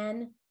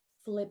can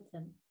flip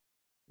them.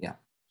 Yeah.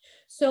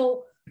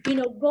 So,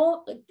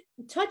 go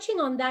touching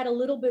on that a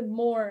little bit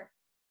more.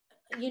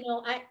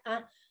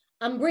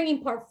 I'm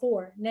bringing part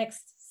 4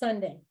 next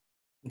Sunday.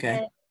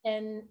 Okay.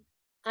 And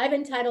I've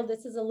entitled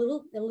this is a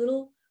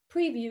little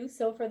preview.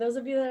 So for those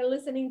of you that are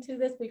listening to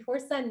this before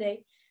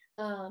Sunday,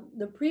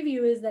 the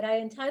preview is that I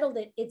entitled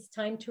it, It's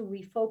Time to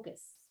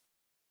Refocus.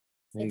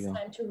 It's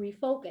time to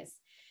refocus.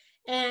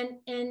 And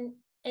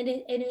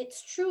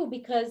it's true,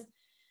 because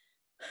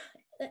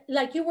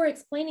like you were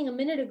explaining a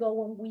minute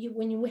ago,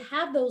 when you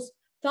have those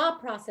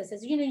thought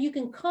processes, you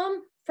can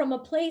come from a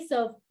place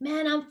of,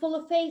 man, I'm full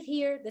of faith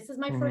here. This is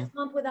my first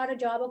month without a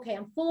job. Okay,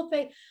 I'm full of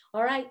faith.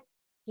 All right.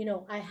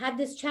 I had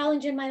this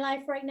challenge in my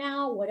life right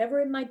now,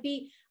 whatever it might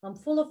be. I'm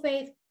full of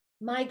faith.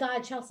 My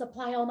God shall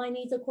supply all my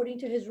needs according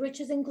to his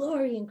riches and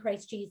glory in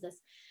Christ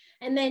Jesus.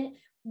 And then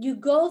you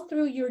go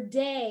through your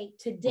day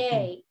to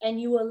day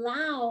and you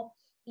allow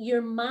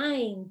your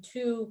mind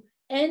to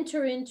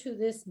enter into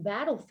this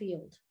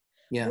battlefield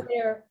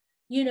where,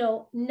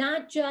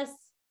 not just,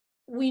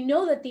 we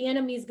know that the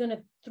enemy is going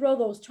to throw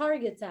those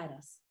targets at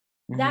us.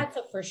 That's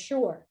a for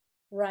sure,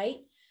 right?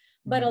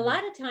 But a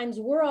lot of times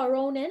we're our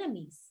own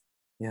enemies.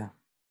 Yeah.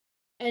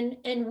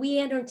 And we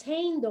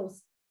entertain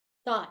those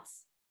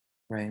thoughts.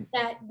 Right.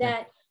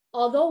 That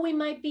although we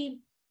might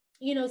be,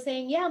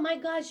 saying, yeah, my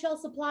God shall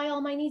supply all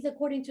my needs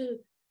according to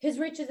his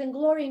riches and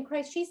glory in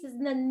Christ Jesus.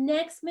 And the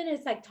next minute,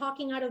 it's like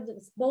talking out of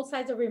both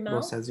sides of your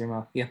mouth. Both sides of your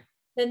mouth, yeah.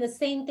 Then the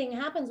same thing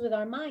happens with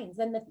our minds.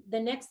 And the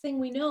next thing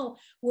we know,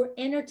 we're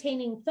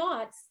entertaining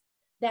thoughts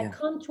that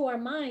come to our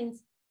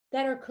minds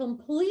that are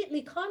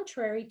completely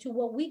contrary to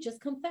what we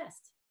just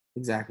confessed.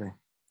 Exactly.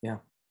 Yeah.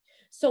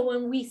 So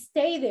when we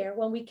stay there,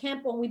 when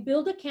we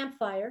build a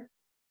campfire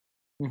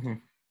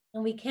and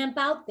we camp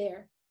out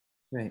there,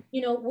 right,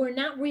 we're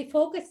not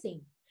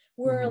refocusing.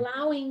 We're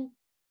allowing,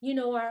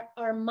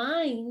 our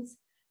minds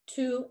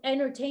to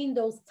entertain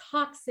those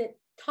toxic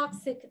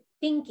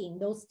thinking,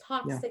 those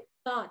toxic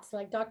thoughts,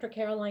 like Dr.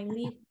 Caroline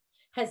Leaf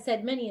has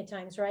said many a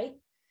times, right?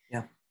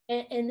 Yeah.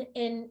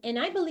 And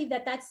I believe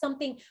that that's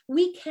something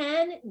we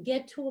can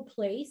get to a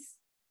place.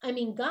 I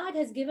mean, God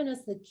has given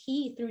us the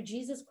key through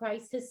Jesus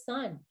Christ, his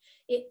son.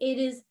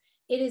 It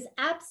is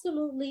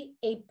absolutely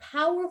a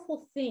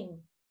powerful thing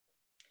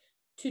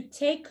to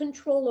take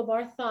control of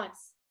our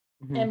thoughts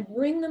and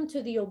bring them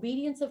to the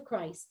obedience of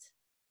Christ.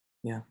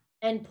 Yeah.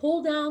 And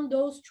pull down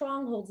those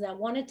strongholds that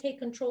want to take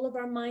control of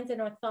our minds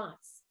and our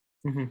thoughts.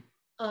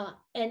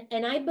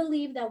 And I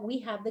believe that we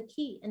have the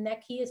key, and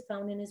that key is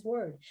found in his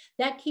word.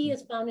 That key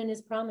is found in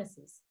his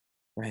promises.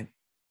 Right.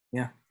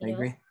 Yeah, I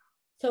agree.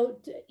 So,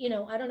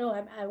 I don't know.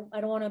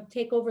 I don't want to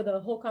take over the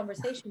whole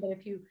conversation, but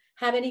if you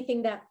have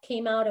anything that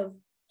came out of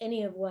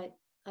any of what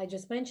I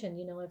just mentioned,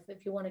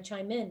 if you want to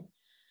chime in,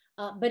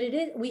 but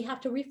we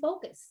have to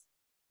refocus.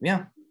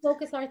 Yeah.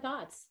 Focus our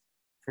thoughts.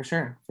 For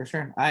sure.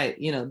 I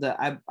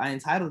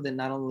entitled it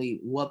not only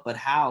what, but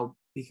how,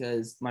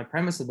 because my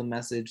premise of the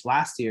message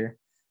last year,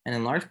 and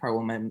in large part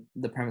what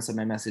the premise of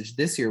my message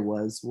this year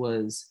was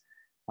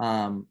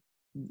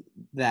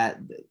that,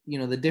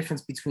 the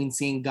difference between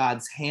seeing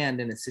God's hand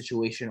in a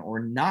situation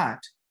or not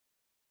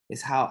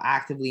is how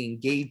actively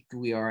engaged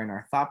we are in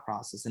our thought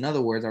process. In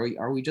other words,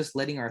 are we just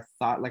letting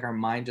our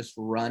mind just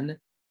run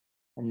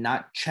and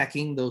not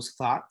checking those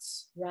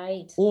thoughts?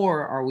 Right.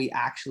 Or are we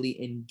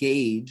actually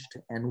engaged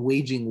and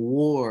waging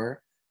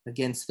war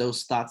against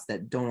those thoughts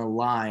that don't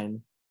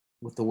align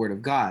with the word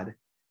of God?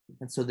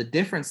 And so the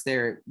difference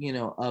there,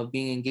 of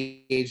being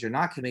engaged or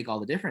not can make all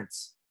the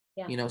difference.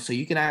 Yeah. So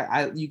you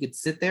could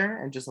sit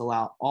there and just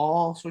allow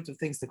all sorts of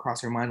things to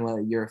cross your mind,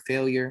 whether you're a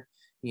failure,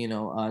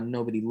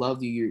 nobody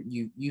loved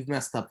you, you've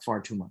messed up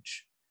far too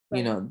much.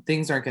 Right.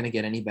 Things aren't going to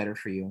get any better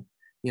for you.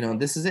 Right.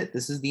 This is it.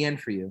 This is the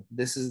end for you.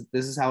 This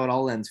is how it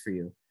all ends for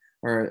you.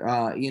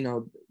 Or,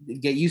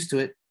 get used to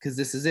it because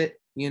this is it,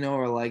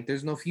 or like,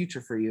 there's no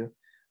future for you.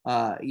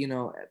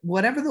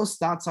 Whatever those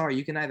thoughts are,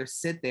 you can either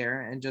sit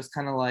there and just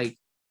kind of like,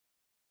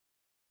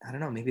 I don't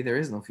know, maybe there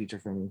is no future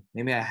for me.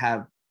 Maybe I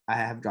have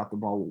dropped the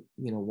ball,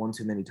 one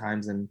too many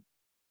times, and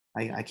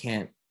I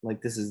can't,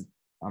 like,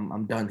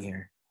 I'm done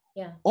here.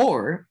 Yeah.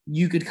 Or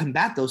you could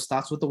combat those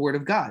thoughts with the word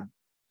of God.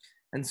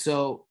 And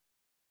so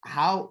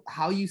how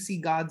you see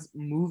God's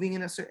moving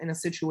in a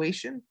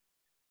situation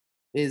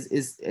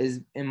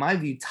is in my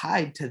view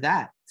tied to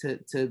that,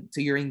 to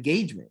your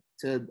engagement.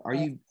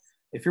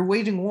 If you're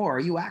waging war, are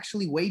you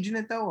actually waging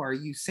it though? Or are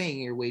you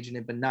saying you're waging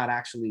it but not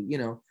actually,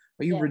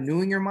 are you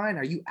renewing your mind?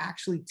 Are you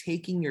actually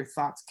taking your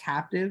thoughts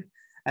captive,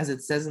 as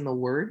it says in the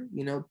word?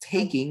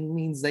 Taking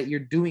means that you're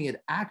doing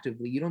it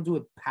actively. You don't do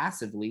it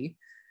passively.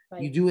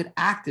 Right. You do it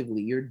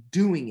actively. You're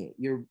doing it.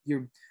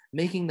 You're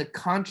making the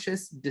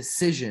conscious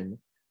decision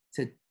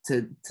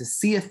to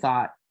see a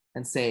thought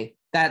and say,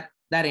 that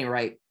ain't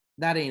right.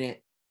 That ain't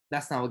it.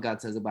 That's not what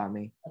God says about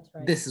me. That's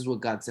right. This is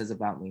what God says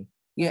about me.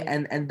 Yeah.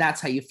 Right. And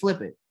that's how you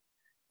flip it,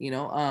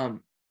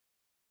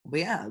 but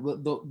yeah,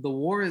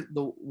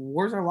 the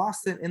wars are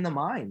lost in the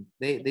mind.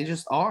 They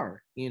just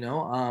are,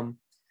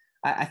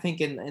 I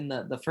think in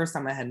the first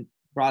time I had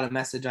brought a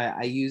message,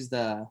 I used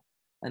an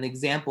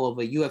example of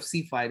a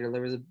UFC fighter.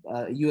 There was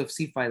a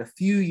UFC fight a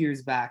few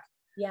years back.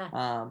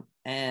 Yeah.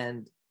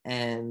 And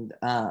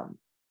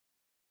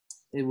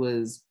it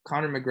was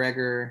Conor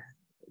McGregor,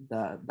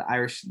 the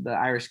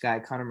Irish guy,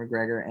 Conor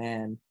McGregor,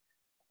 and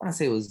I want to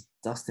say it was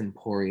Dustin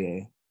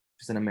Poirier,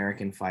 just an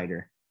American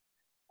fighter,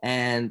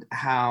 and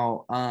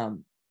how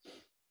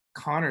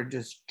Conor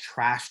just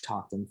trash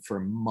talked him for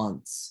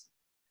months,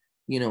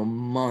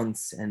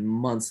 months and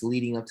months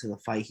leading up to the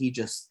fight.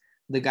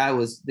 The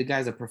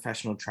guy's a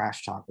professional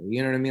trash talker.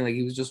 You know what I mean? Like,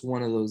 he was just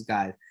one of those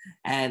guys.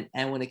 And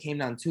when it came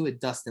down to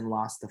it, Dustin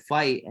lost the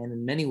fight. And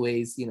in many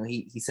ways,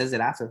 he says it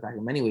after the fact.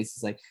 In many ways,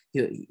 he's like,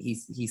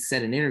 he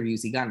said in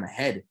interviews, he got in my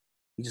head.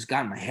 He just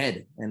got in my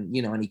head. And,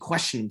 and he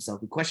questioned himself.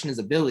 He questioned his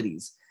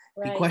abilities.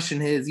 Right. He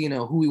questioned his,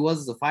 who he was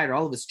as a fighter,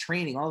 all of his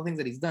training, all the things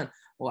that he's done.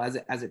 Well,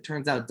 as it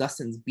turns out,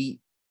 Dustin's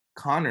beat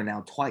Conor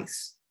now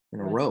twice in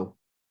a row,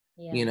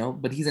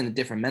 but he's in a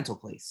different mental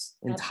place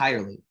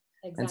entirely.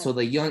 Exactly. And so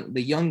the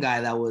young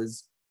guy that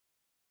was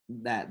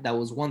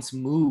once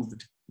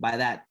moved by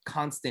that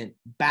constant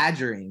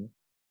badgering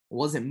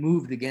wasn't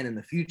moved again in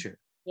the future.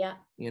 Yeah.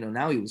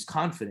 Now he was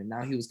confident.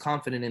 Now he was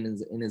confident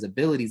in his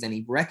abilities, and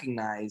he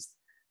recognized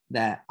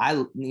that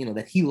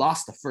that he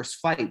lost the first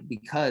fight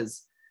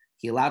because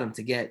he allowed him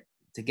to get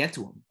to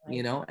him,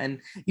 right. And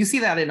you see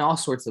that in all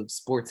sorts of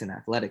sports and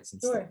athletics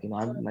and stuff.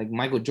 I'm like,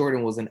 Michael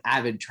Jordan was an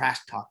avid trash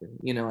talker,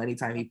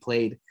 anytime he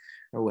played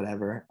or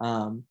whatever.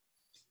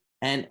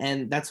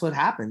 And that's what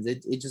happens.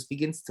 It just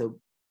begins to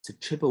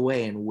chip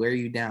away and wear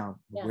you down,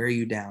 wear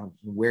you down,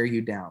 and wear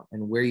you down,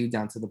 and wear you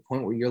down to the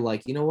point where you're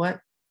like, you know what?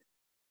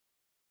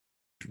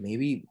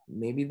 Maybe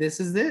this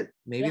is it.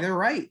 Maybe they're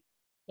right.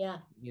 Yeah.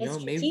 It's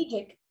strategic.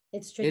 Maybe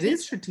it's strategic. It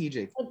is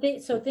strategic.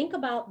 So think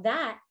about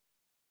that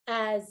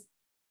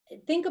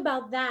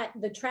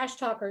the trash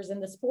talkers in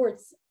the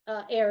sports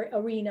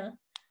arena.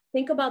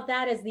 Think about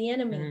that as the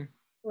enemy,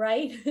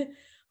 right?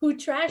 Who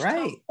trash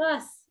talk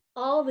us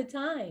all the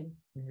time.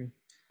 Mm-hmm.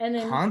 And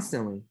then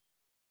constantly,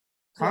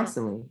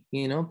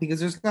 because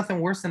there's nothing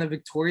worse than a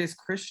victorious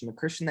Christian, a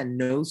Christian that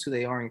knows who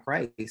they are in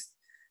Christ.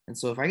 And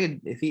so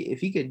if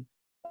he could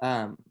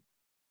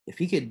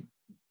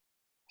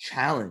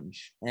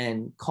challenge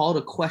and call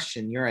to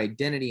question your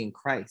identity in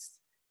Christ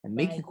and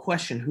make you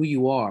question who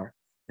you are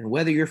and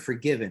whether you're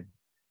forgiven,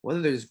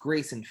 whether there's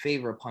grace and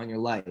favor upon your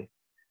life,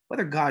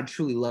 whether God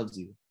truly loves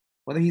you,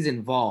 whether he's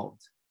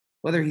involved,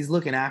 whether he's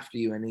looking after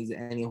you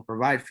and he'll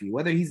provide for you,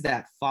 whether he's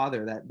that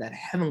father, that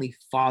heavenly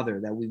father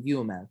that we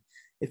view him as.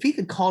 If he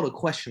could call to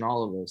question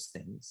all of those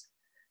things,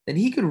 then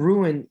he could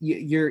ruin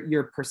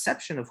your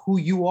perception of who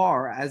you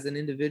are as an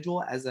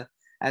individual, as a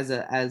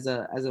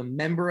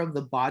member of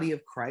the body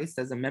of Christ,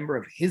 as a member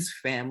of his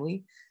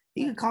family.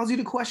 He could cause you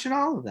to question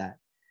all of that,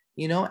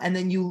 and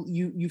then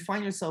you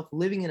find yourself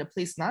living in a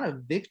place not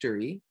of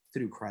victory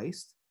through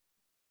Christ,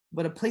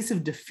 but a place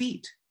of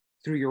defeat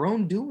through your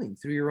own doing,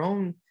 through your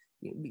own,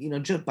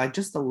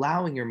 just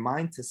allowing your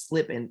mind to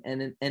slip, and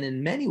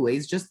in many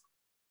ways just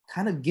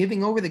kind of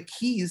giving over the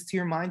keys to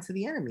your mind to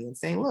the enemy and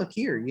saying, look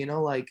here,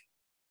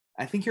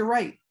 I think you're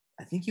right.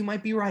 I think you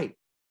might be right.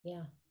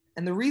 Yeah.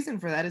 And the reason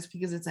for that is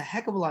because it's a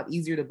heck of a lot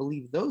easier to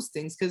believe those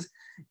things. Because,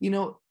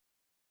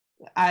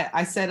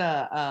 I said,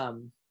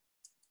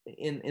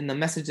 in the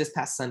message this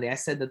past Sunday, I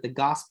said that the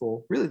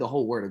gospel, really the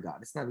whole word of God,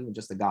 it's not even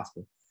just the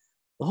gospel.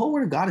 The whole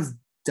word of God is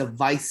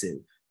divisive.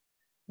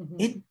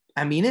 Mm-hmm.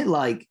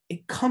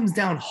 It comes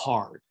down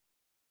hard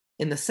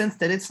in the sense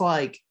that it's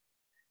like,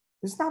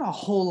 there's not a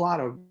whole lot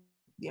of,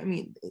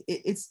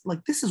 it's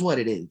like, this is what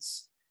it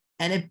is.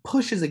 And it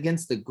pushes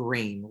against the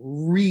grain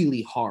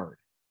really hard.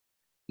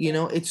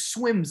 It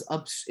swims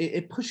up,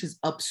 it pushes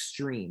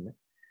upstream.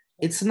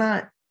 It's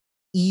not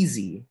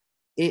easy.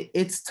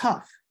 It's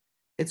tough.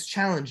 It's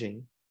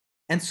challenging.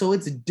 And so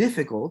it's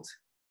difficult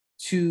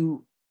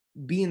to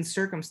be in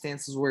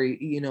circumstances where,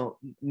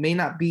 may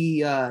not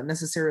be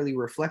necessarily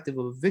reflective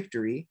of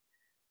victory,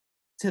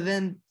 to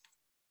then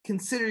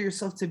consider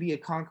yourself to be a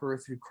conqueror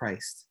through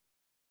Christ.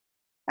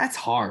 That's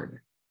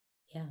hard.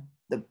 Yeah.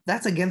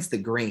 That's against the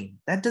grain.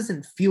 That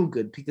doesn't feel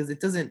good because it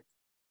doesn't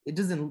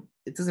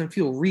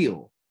feel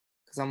real.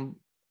 Because I'm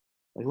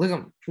like, look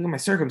at my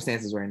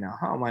circumstances right now.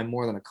 How am I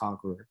more than a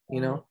conqueror?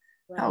 Right.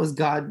 How is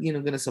God,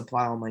 going to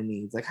supply all my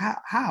needs? Like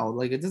how?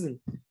 Like, it doesn't,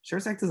 sure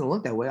as heck doesn't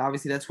look that way.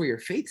 Obviously, that's where your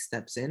faith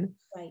steps in.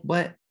 Right.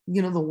 But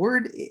the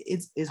word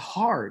is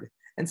hard.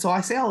 And so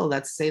I say all of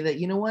that to say that,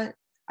 what?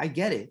 I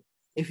get it.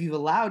 If you've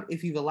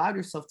allowed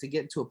yourself to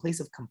get to a place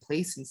of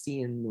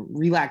complacency and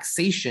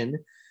relaxation,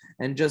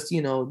 and just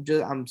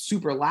I'm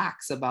super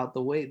lax about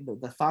the way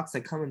the thoughts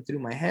that come in through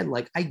my head,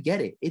 like, I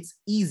get it. It's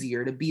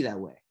easier to be that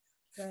way.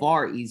 Right.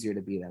 Far easier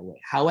to be that way.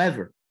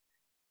 However,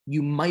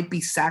 you might be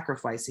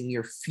sacrificing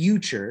your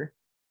future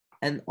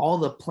and all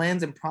the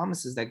plans and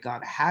promises that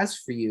God has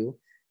for you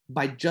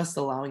by just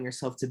allowing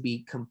yourself to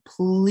be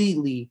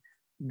completely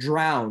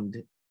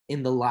drowned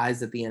in the lies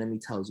that the enemy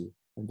tells you.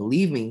 And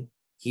believe me,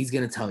 he's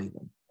going to tell you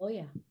them.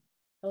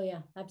 Oh yeah,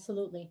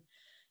 absolutely.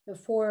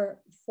 for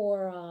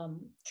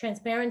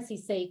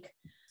transparency's sake,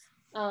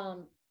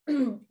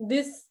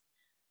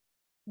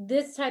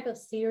 this type of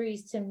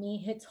series to me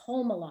hits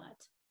home a lot.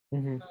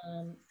 And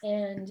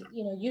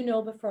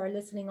but for our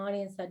listening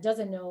audience that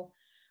doesn't know,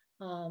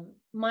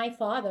 my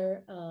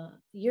father,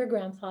 your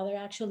grandfather,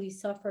 actually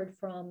suffered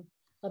from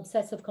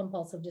obsessive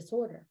compulsive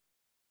disorder.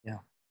 Yeah.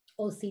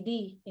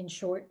 OCD in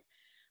short.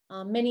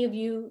 Many of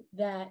you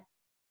that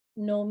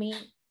know me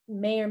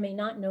may or may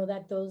not know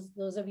that.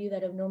 Those of you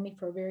that have known me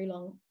for a very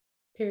long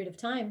period of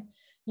time,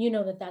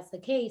 that that's the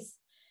case.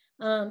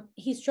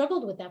 He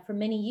struggled with that for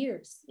many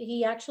years.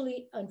 He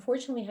actually,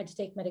 unfortunately, had to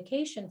take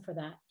medication for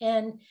that.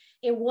 And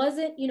it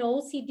wasn't,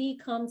 OCD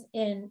comes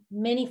in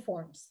many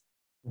forms.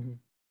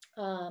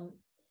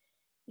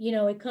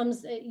 It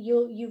comes,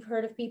 you've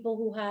heard of people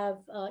who have,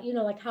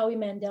 like Howie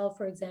Mandel,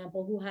 for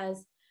example, who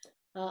has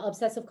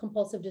obsessive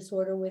compulsive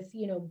disorder with,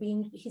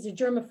 he's a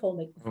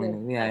germophobic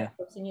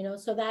person,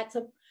 so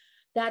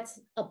that's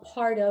a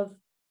part of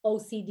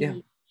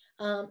OCD.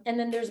 Yeah. And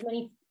then there's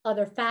many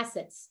other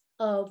facets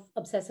of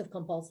obsessive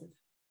compulsive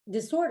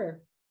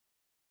disorder.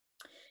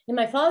 In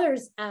my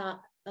father's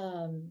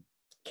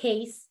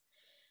case,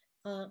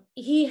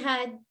 he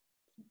had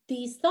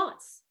these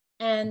thoughts,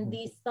 and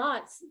these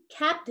thoughts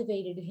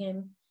captivated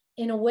him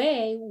in a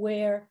way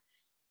where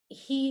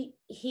he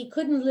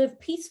couldn't live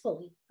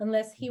peacefully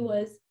unless he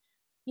was,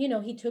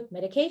 he took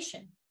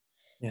medication.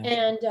 Yeah.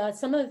 And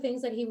some of the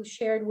things that he was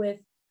shared with,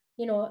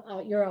 your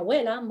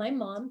abuela, my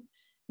mom,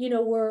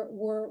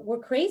 were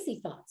crazy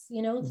thoughts,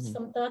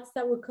 some thoughts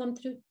that would come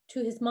through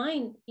to his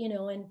mind,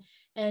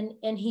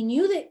 and he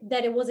knew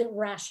that it wasn't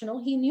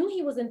rational. He knew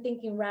he wasn't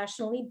thinking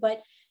rationally,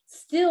 but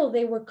still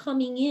they were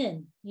coming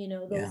in,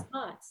 those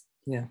thoughts.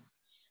 Yeah.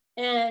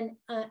 And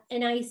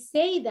I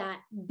say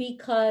that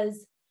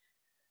because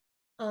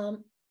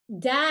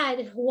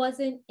Dad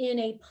wasn't in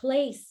a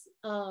place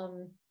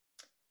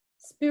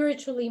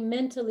spiritually,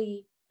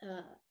 mentally,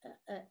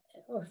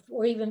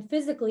 or even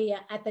physically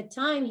at the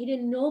time. He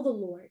didn't know the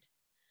Lord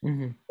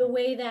the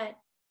way that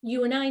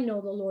you and I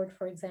know the Lord.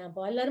 For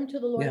example, I led him to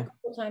the Lord a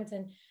couple of times,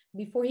 and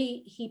before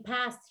he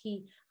passed,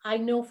 I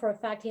know for a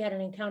fact he had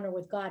an encounter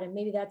with God. And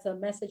maybe that's a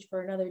message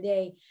for another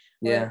day,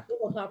 or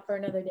we'll talk for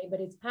another day,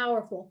 but it's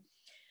powerful.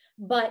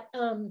 But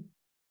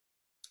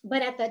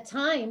at that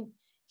time,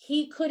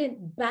 he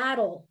couldn't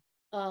battle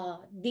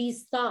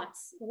these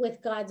thoughts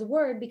with God's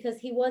word because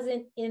he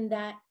wasn't in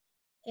that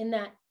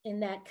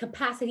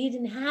capacity. He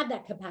didn't have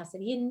that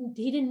capacity.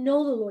 He didn't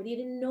know the Lord. He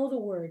didn't know the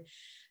word.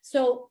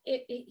 So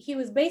he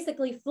was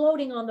basically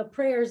floating on the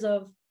prayers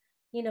of,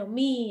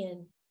 me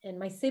and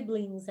my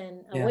siblings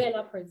and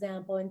abuela, for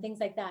example, and things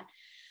like that.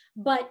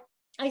 But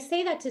I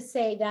say that to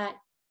say that,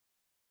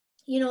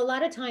 a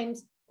lot of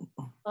times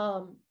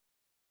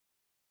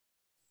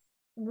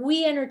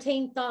we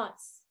entertain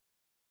thoughts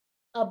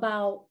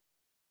about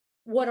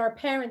what our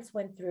parents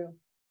went through,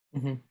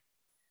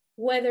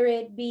 whether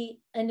it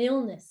be an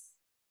illness,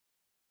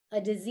 a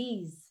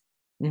disease,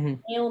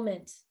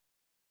 ailment,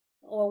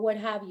 or what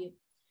have you.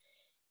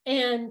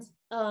 And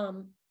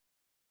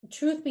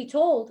truth be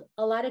told,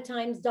 a lot of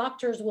times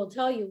doctors will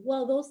tell you,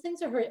 well, those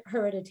things are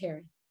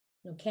hereditary.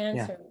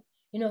 Cancer,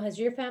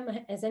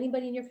 has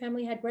anybody in your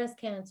family had breast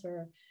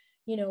cancer?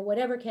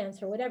 Whatever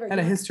cancer, whatever. Had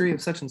a history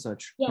of such and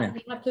such. Yeah,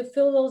 you have to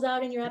fill those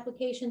out in your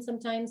application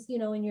sometimes,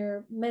 in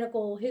your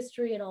medical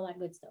history and all that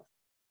good stuff.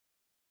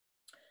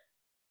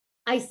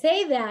 I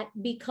say that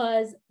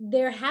because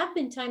there have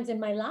been times in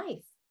my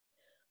life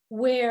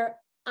where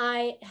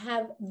I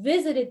have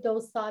visited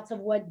those thoughts of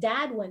what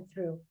Dad went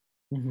through.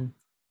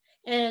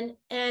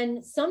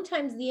 And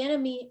sometimes the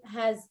enemy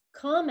has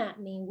come at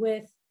me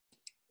with,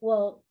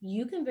 well,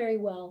 you can very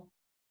well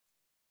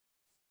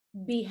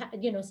be,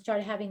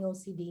 start having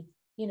OCD,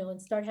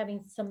 and start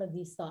having some of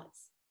these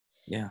thoughts.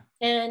 Yeah.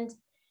 And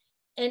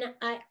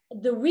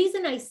the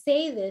reason I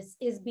say this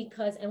is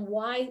because, and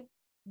why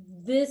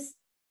this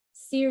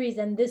series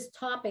and this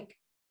topic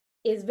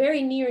is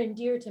very near and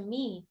dear to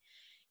me,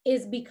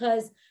 is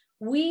because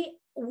we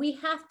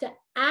have to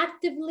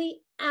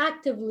actively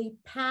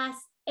pass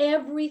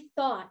every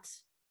thought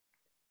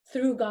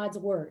through God's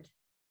word.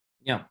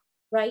 Yeah.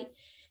 Right.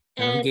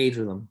 And engage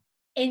with them.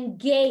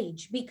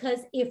 Engage,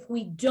 because if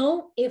we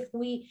don't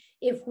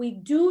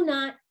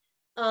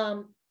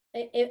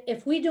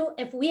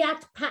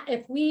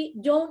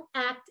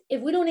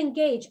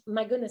engage,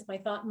 my goodness, my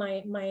thought,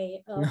 my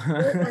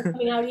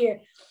coming out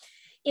here.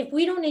 If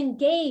we don't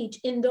engage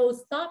in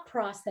those thought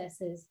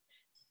processes,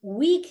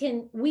 we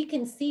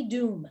can see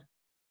doom.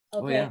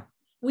 Okay. Oh, yeah.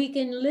 We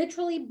can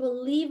literally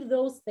believe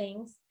those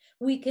things.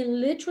 We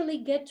can literally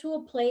get to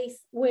a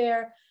place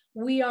where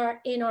we are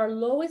in our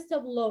lowest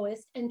of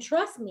lowest. And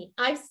trust me,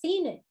 I've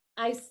seen it.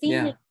 I've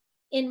seen it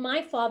in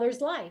my father's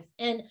life.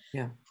 And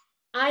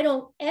I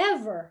don't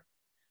ever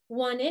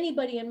want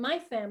anybody in my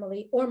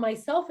family, or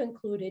myself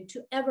included,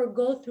 to ever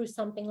go through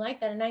something like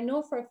that. And I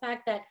know for a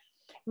fact that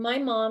my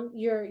mom,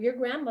 your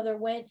grandmother,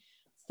 went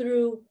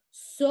through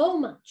so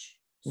much,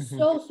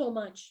 so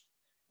much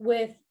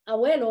with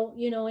abuelo,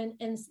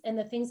 and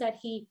the things that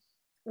he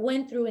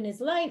went through in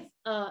his life,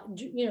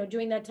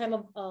 during that time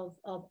of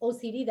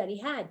OCD that he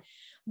had.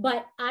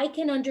 But I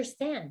can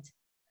understand.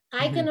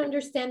 I can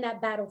understand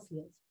that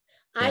battlefield.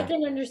 I Yeah.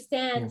 can Yeah.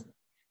 understand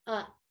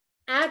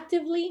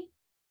actively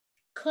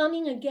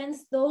coming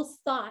against those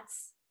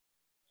thoughts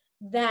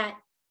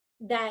that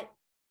that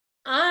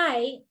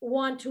I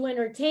want to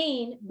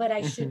entertain, but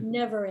I should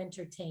never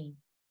entertain.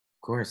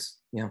 Of course.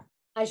 Yeah.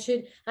 I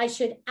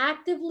should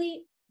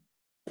actively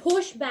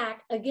push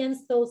back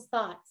against those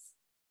thoughts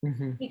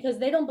because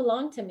they don't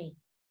belong to me.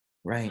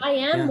 Right. I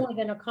am Yeah. more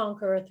than a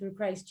conqueror through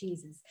Christ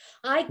Jesus.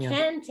 I Yeah.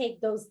 can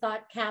take those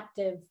thoughts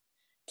captive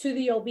to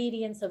the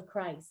obedience of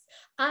Christ.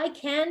 I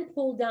can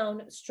pull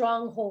down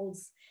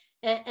strongholds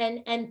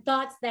and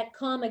thoughts that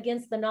come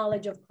against the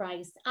knowledge of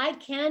Christ. I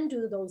can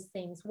do those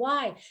things.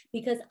 Why?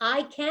 Because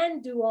I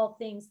can do all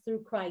things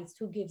through Christ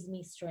who gives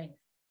me strength.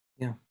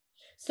 Yeah.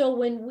 So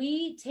when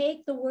we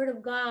take the word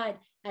of God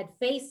at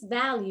face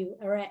value,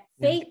 or at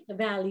faith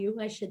value,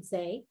 I should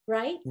say,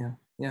 right? Yeah.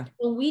 Yeah.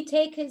 When we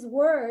take his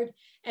word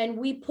and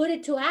we put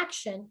it to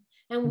action,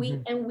 and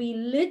we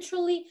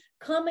literally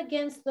come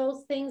against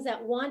those things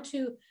that want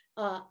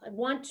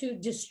to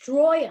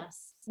destroy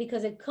us,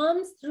 because it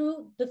comes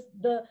through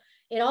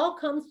it all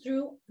comes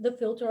through the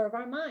filter of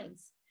our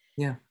minds.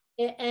 Yeah.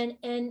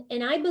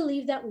 And I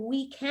believe that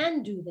we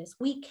can do this.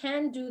 We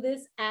can do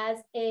this as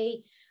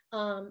a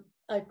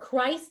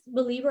Christ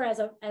believer, as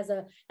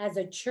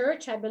a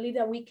church. I believe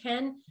that we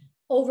can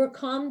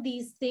overcome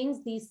these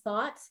things, these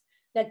thoughts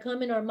that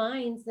come in our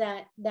minds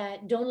that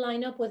don't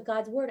line up with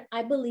God's word.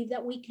 I believe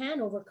that we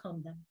can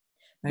overcome them.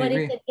 But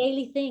it's a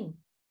daily thing.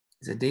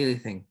 It's a daily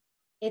thing.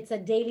 It's a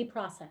daily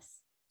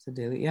process. It's a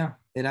daily, yeah,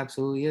 it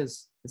absolutely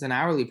is. It's an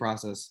hourly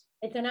process.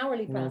 It's an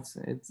hourly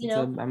process.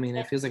 I mean,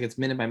 it feels like it's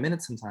minute by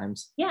minute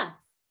sometimes. Yeah.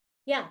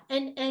 Yeah.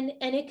 And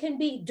it can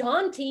be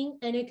daunting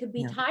and it could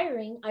be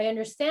tiring. I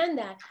understand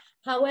that.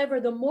 However,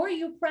 the more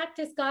you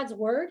practice God's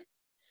word,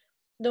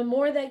 the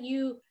more that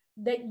you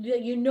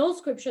know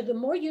scripture, the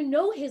more you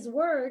know his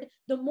word,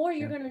 the more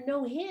you're going to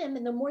know him,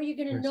 and the more you're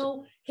going to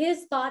know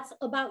his thoughts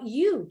about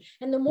you.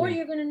 And the more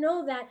you're going to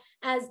know that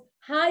as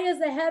high as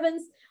the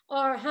heavens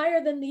are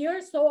higher than the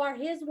earth, so are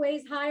his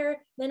ways higher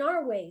than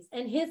our ways,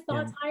 and his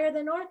thoughts higher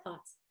than our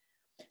thoughts.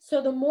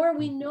 So the more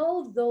we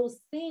know those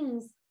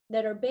things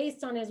that are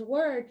based on his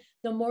word,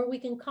 the more we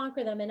can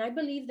conquer them. And I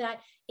believe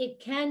that it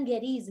can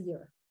get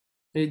easier.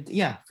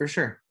 Yeah, for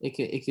sure.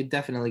 It could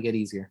definitely get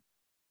easier.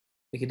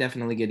 It could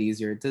definitely get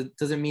easier. It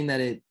doesn't mean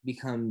that it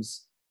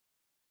becomes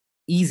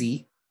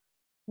easy.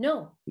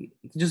 No. It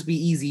can just be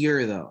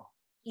easier though.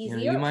 Easier.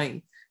 You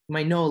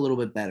might know a little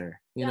bit better.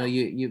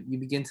 You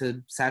begin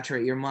to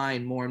saturate your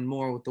mind more and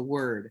more with the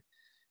word.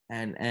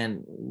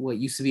 And what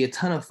used to be a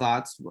ton of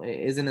thoughts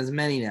isn't as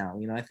many now.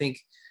 I think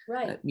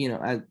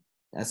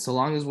as so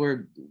long as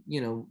we're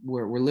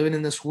living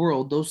in this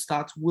world, those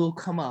thoughts will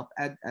come up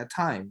at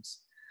times.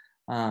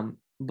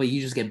 But you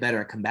just get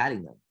better at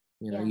combating them.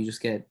 You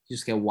just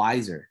get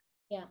wiser.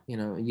 Yeah.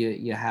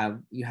 You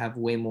have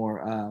way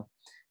more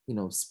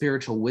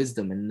spiritual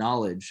wisdom and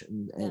knowledge,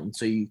 and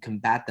so you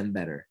combat them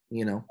better.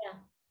 Yeah.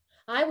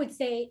 I would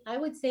say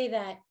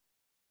that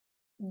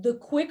the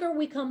quicker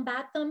we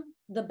combat them,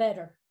 the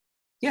better.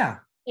 Yeah.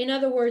 In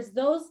other words,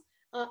 those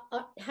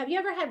have you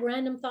ever had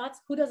random thoughts?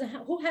 Who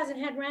hasn't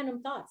had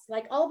random thoughts?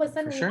 Like all of a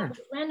sudden we have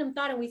this random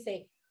thought and we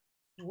say,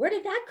 where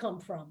did that come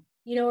from?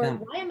 Or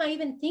why am I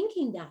even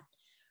thinking that?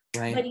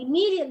 Right. But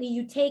immediately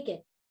you take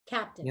it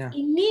captive. Yeah.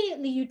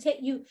 Immediately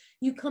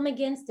you come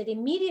against it.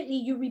 Immediately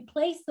you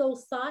replace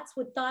those thoughts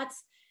with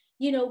thoughts,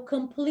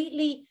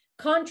 completely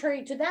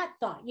contrary to that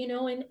thought,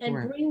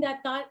 and bring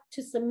that thought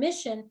to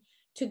submission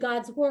to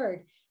God's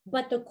word.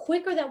 But the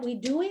quicker that we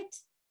do it,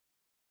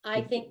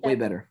 I think that way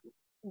better.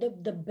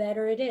 The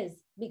better it is.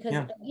 Because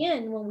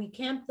again, when we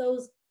camp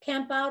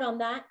out on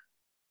that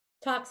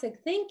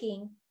toxic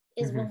thinking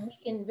is when we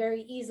can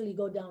very easily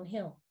go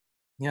downhill.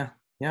 Yeah,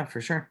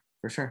 for sure.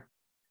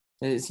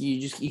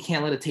 You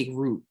can't let it take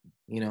root,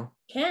 You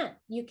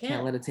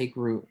can't let it take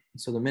root.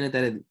 So the minute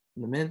that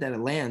it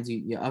lands,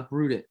 you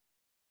uproot it.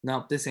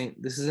 No, this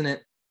isn't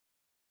it.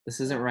 This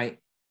isn't right.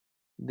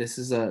 This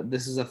is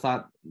a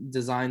thought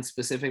designed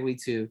specifically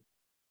to,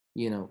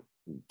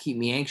 keep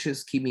me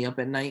anxious, keep me up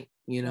at night,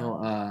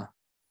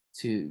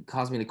 to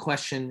cause me to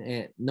question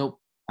it. Nope.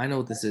 I know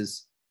what this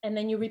is. And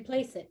then you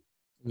replace it.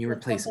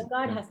 What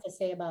God has to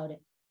say about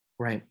it.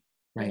 Right.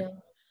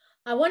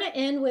 I want to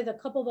end with a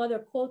couple of other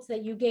quotes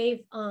that you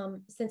gave,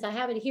 since I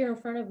have it here in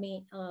front of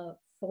me, of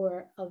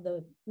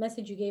the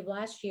message you gave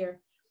last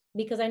year,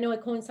 because I know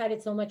it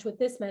coincided so much with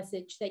this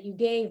message that you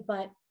gave.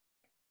 But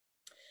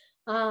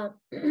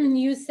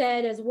you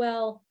said as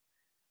well,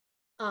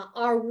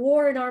 our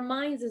war in our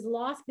minds is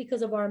lost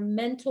because of our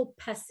mental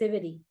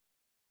passivity.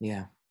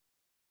 Yeah.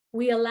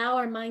 We allow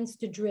our minds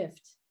to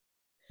drift.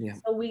 Yeah.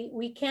 So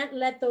we can't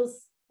let those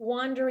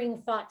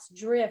wandering thoughts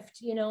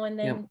drift, and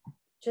then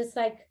just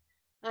like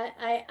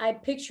I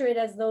picture it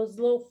as those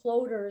little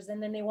floaters,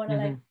 and then they want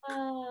to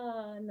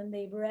and then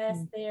they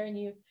rest there, and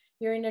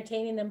you're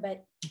entertaining them,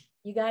 but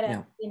you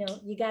gotta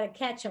you gotta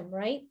catch them,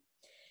 right?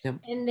 Yep.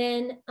 And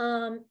then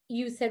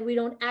you said we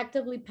don't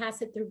actively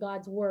pass it through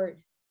God's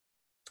word.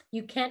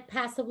 You can't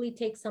passively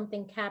take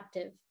something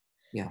captive.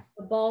 Yeah.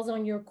 The ball's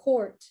on your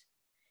court.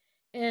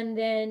 And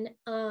then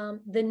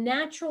the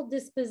natural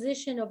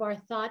disposition of our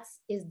thoughts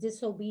is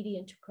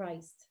disobedient to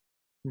Christ.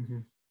 Mm-hmm.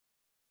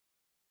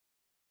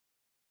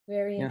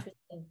 Very Yeah.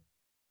 interesting.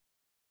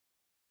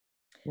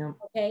 Yeah.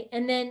 Okay.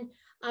 And then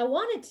I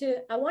wanted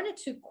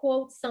to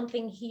quote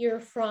something here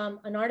from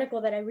an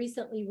article that I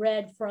recently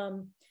read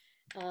from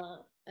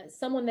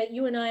someone that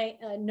you and I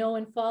know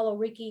and follow,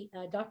 Ricky,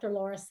 Dr.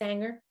 Laura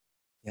Sanger.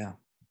 Yeah.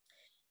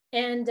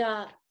 And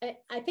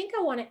I think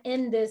I want to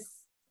end this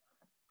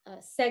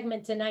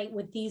segment tonight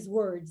with these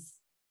words.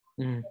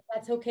 If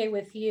that's okay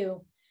with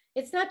you.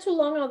 It's not too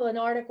long of an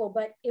article,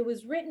 but it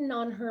was written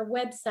on her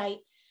website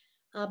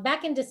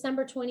back in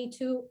December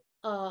 22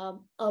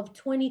 of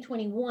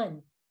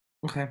 2021.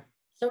 Okay.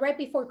 So right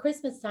before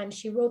Christmas time,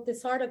 she wrote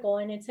this article,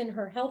 and it's in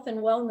her health and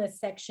wellness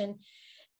section.